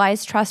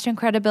stabilize trust and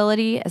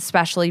credibility,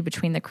 especially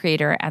between the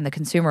creator and the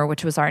consumer,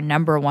 which was our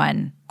number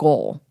one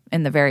goal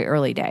in the very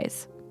early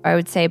days. I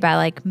would say by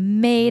like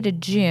May to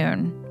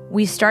June,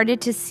 we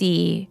started to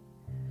see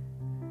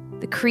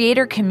the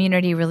creator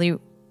community really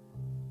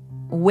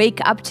wake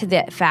up to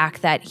the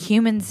fact that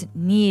humans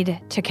need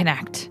to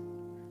connect.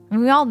 And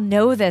we all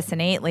know this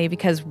innately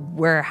because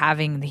we're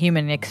having the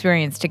human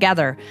experience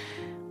together.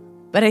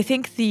 But I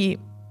think the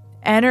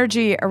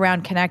energy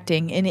around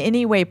connecting in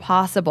any way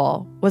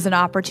possible was an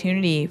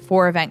opportunity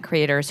for event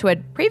creators who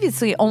had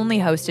previously only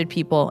hosted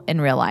people in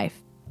real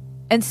life.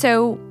 And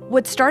so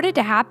what started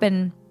to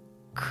happen,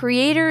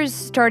 creators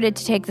started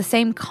to take the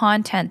same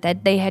content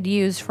that they had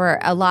used for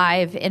a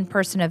live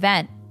in-person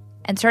event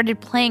and started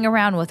playing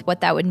around with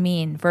what that would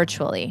mean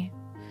virtually.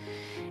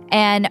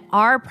 And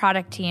our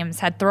product teams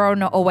had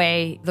thrown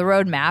away the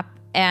roadmap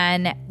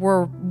and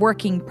were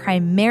working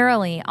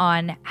primarily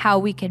on how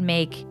we could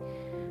make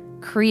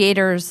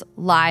creators'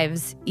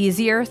 lives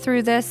easier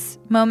through this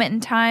moment in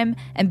time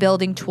and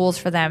building tools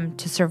for them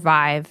to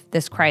survive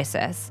this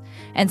crisis.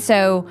 And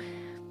so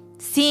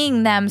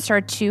seeing them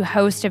start to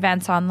host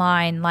events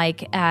online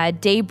like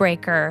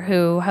Daybreaker,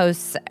 who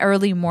hosts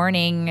early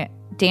morning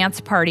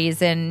dance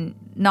parties in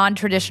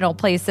non-traditional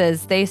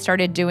places, they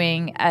started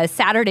doing a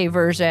Saturday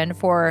version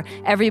for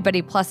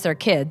everybody plus their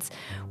kids,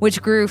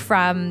 which grew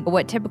from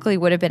what typically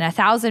would have been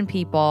 1,000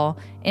 people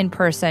in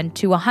person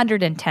to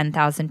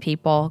 110,000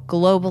 people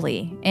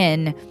globally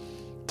in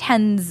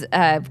tens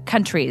of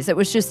countries. It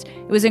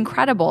was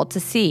incredible to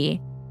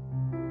see.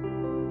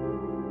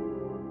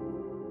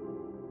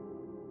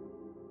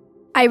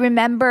 I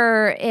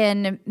remember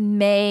in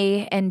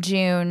May and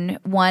June,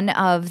 one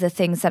of the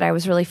things that I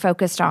was really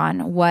focused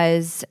on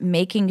was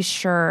making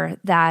sure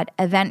that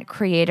event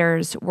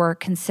creators were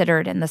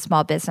considered in the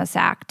Small Business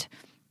Act.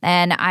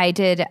 And I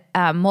did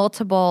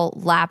multiple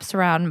laps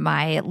around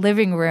my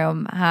living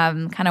room,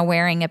 kind of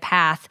wearing a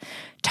path,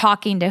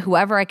 talking to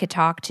whoever I could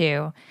talk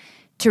to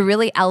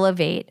really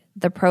elevate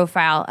the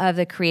profile of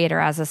the creator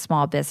as a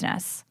small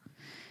business.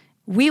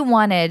 We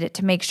wanted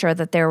to make sure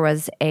that there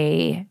was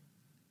a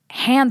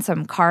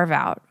handsome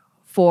carve-out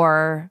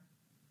for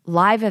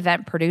live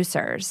event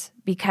producers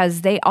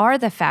because they are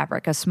the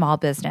fabric of small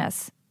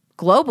business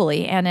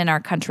globally and in our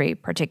country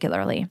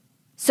particularly.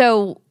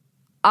 So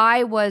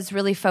I was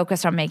really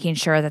focused on making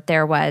sure that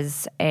there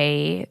was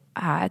a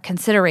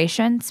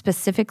consideration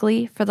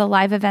specifically for the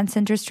live events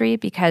industry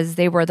because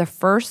they were the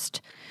first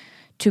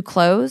to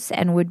close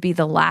and would be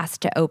the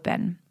last to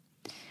open.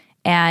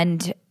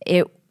 And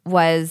it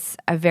was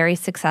a very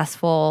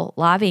successful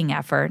lobbying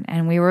effort,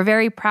 and we were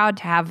very proud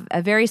to have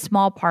a very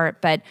small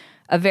part, but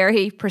a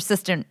very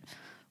persistent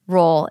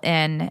role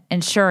in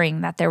ensuring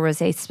that there was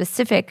a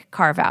specific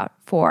carve-out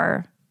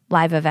for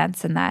live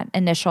events in that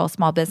initial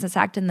Small Business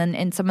Act and then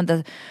in some of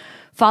the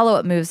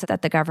follow-up moves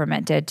that the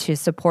government did to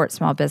support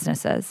small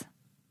businesses.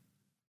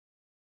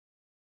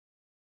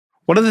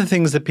 One of the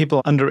things that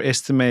people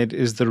underestimate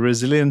is the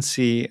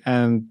resiliency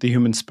and the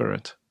human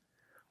spirit.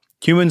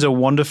 Humans are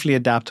wonderfully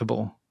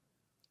adaptable.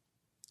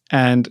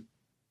 And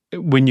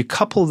when you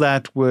couple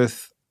that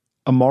with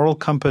a moral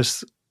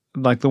compass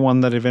like the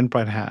one that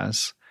Eventbrite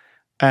has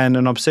and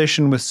an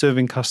obsession with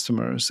serving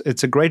customers,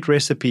 it's a great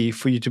recipe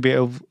for you to be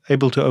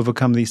able to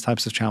overcome these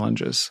types of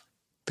challenges.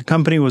 The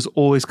company was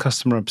always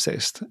customer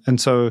obsessed.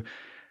 And so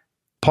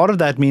part of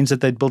that means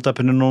that they'd built up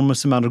an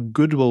enormous amount of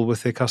goodwill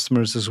with their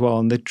customers as well.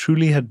 And they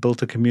truly had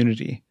built a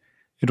community.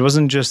 It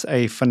wasn't just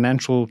a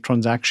financial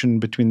transaction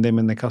between them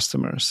and their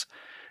customers.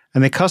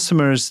 And their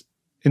customers,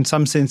 in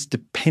some sense,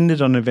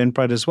 depended on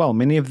Eventbrite as well.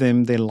 Many of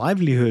them, their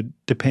livelihood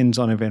depends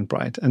on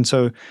Eventbrite. And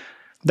so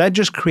that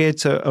just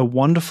creates a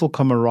wonderful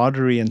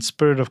camaraderie and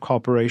spirit of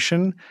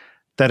cooperation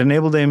that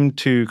enable them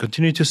to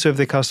continue to serve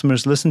their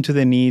customers, listen to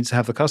their needs,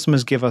 have the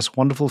customers give us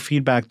wonderful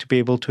feedback to be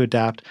able to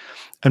adapt.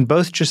 And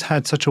both just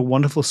had such a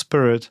wonderful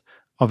spirit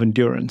of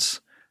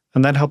endurance.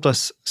 And that helped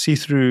us see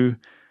through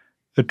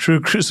a true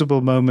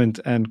crucible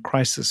moment and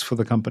crisis for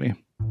the company.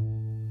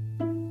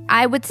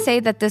 I would say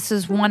that this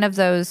is one of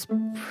those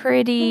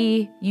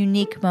pretty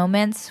unique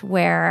moments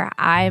where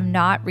I'm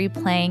not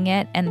replaying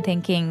it and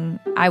thinking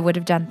I would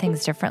have done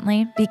things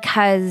differently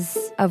because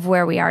of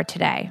where we are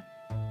today.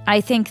 I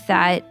think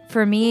that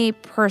for me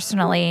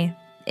personally,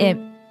 it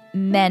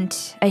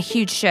meant a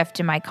huge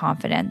shift in my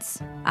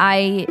confidence.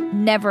 I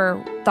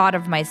never thought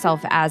of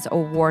myself as a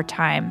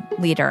wartime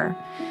leader.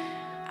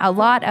 A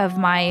lot of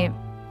my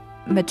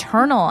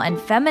maternal and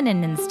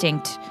feminine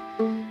instinct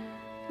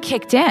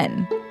kicked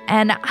in.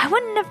 And I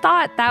wouldn't have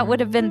thought that would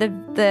have been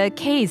the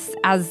case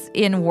as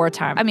in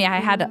wartime. I mean, I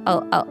had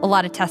a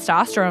lot of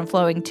testosterone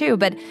flowing too,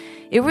 but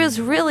it was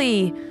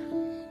really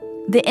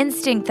the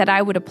instinct that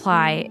I would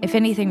apply if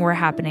anything were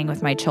happening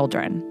with my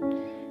children.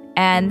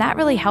 And that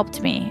really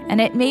helped me.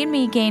 And it made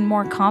me gain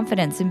more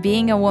confidence in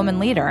being a woman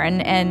leader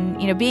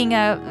and being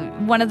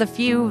one of the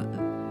few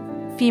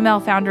female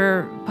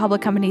founder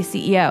public company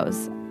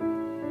CEOs.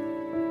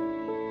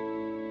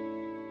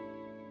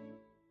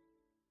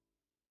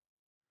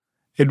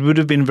 It would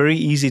have been very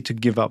easy to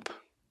give up.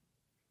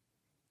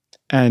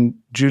 And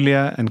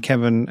Julia and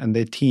Kevin and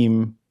their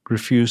team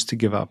refused to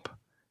give up.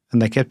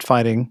 And they kept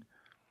fighting,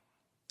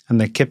 and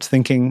they kept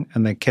thinking,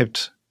 and they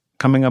kept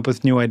coming up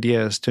with new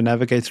ideas to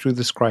navigate through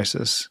this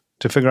crisis,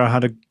 to figure out how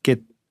to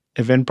get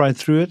Eventbrite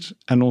through it,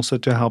 and also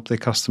to help their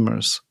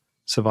customers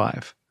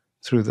survive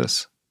through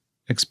this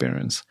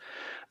experience.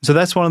 So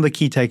that's one of the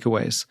key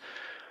takeaways.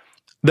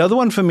 The other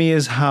one for me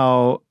is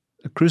how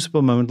a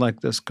crucible moment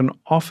like this can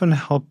often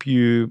help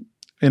you,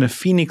 in a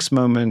phoenix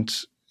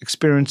moment,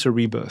 experience a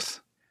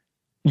rebirth.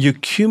 You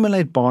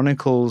accumulate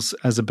barnacles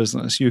as a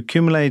business. You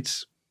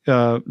accumulate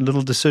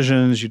little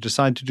decisions. You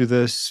decide to do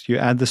this. You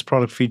add this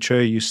product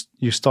feature.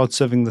 You start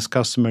serving this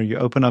customer. You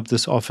open up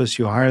this office.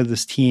 You hire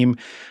this team.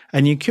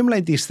 And you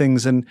accumulate these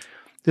things. And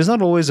there's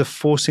not always a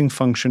forcing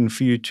function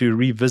for you to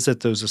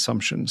revisit those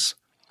assumptions,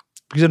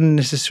 because you don't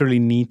necessarily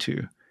need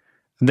to.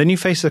 And then you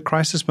face a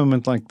crisis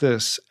moment like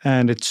this,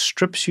 and it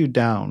strips you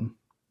down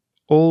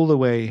all the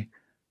way,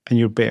 and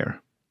you're bare.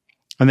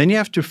 And then you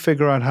have to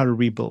figure out how to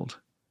rebuild.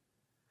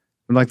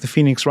 Like the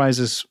phoenix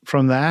rises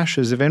from the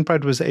ashes,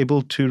 Eventbrite was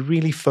able to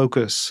really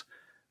focus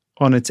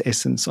on its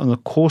essence, on the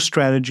core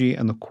strategy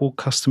and the core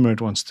customer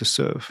it wants to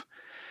serve.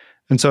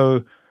 And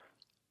so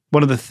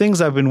one of the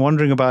things I've been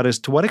wondering about is,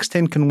 to what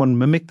extent can one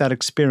mimic that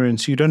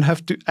experience? You don't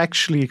have to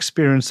actually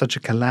experience such a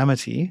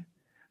calamity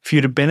for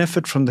you to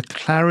benefit from the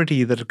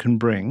clarity that it can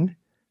bring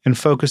in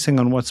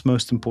focusing on what's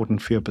most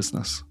important for your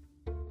business.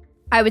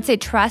 I would say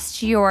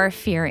trust your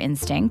fear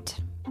instinct.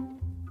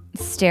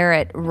 Stare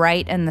it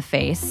right in the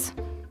face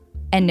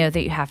and know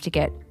that you have to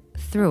get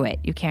through it.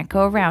 You can't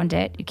go around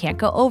it. You can't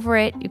go over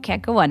it. You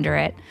can't go under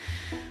it.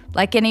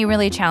 Like any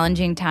really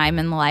challenging time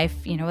in life,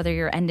 whether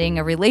you're ending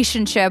a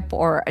relationship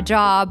or a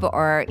job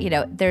or,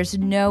 there's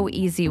no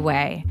easy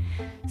way.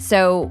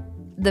 So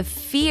the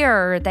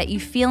fear that you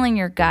feel in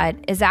your gut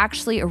is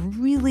actually a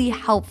really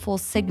helpful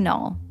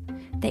signal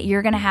that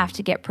you're going to have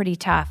to get pretty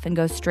tough and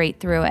go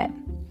straight through it.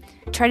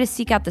 Try to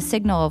seek out the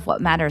signal of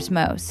what matters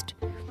most.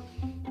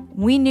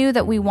 We knew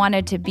that we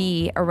wanted to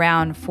be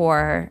around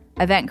for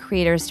event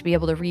creators to be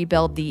able to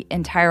rebuild the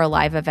entire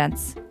live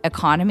events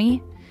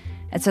economy.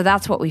 And so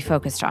that's what we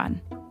focused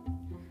on.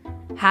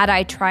 Had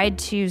I tried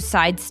to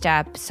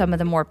sidestep some of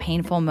the more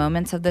painful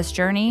moments of this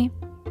journey,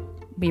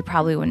 we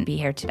probably wouldn't be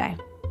here today.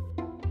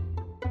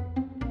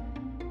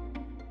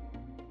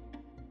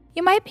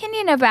 My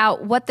opinion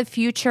about what the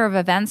future of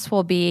events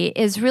will be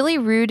is really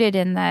rooted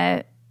in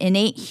the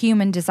innate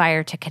human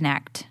desire to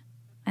connect.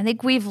 I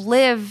think we've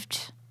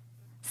lived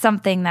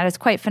something that is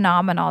quite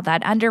phenomenal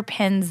that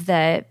underpins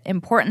the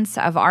importance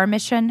of our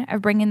mission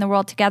of bringing the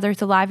world together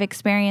through live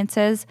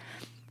experiences,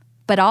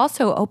 but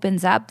also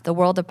opens up the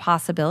world of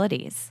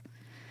possibilities.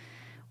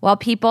 While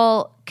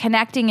people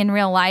connecting in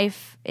real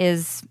life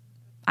is,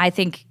 I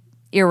think,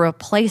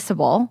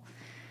 irreplaceable,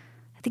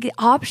 I think the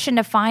option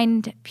to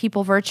find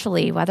people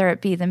virtually, whether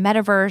it be the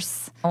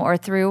metaverse or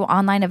through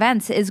online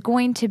events, is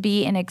going to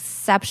be an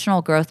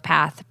exceptional growth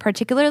path,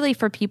 particularly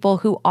for people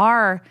who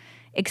are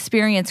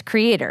experienced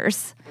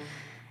creators.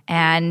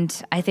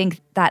 And I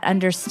think that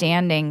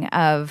understanding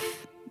of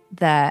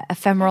the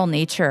ephemeral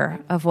nature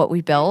of what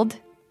we build,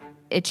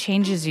 it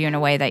changes you in a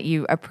way that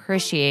you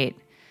appreciate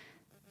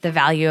the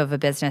value of a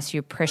business, you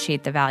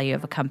appreciate the value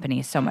of a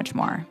company so much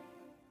more.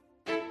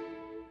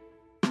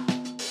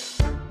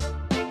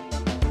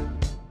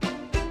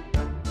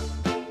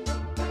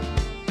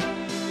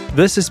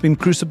 This has been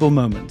Crucible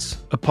Moments,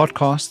 a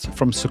podcast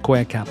from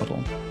Sequoia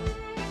Capital.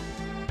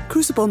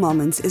 Crucible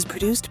Moments is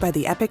produced by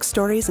the Epic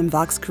Stories and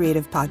Vox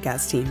Creative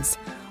podcast teams,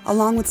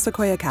 along with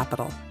Sequoia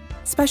Capital.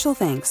 Special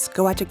thanks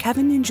go out to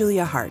Kevin and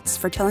Julia Hartz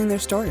for telling their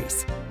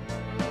stories.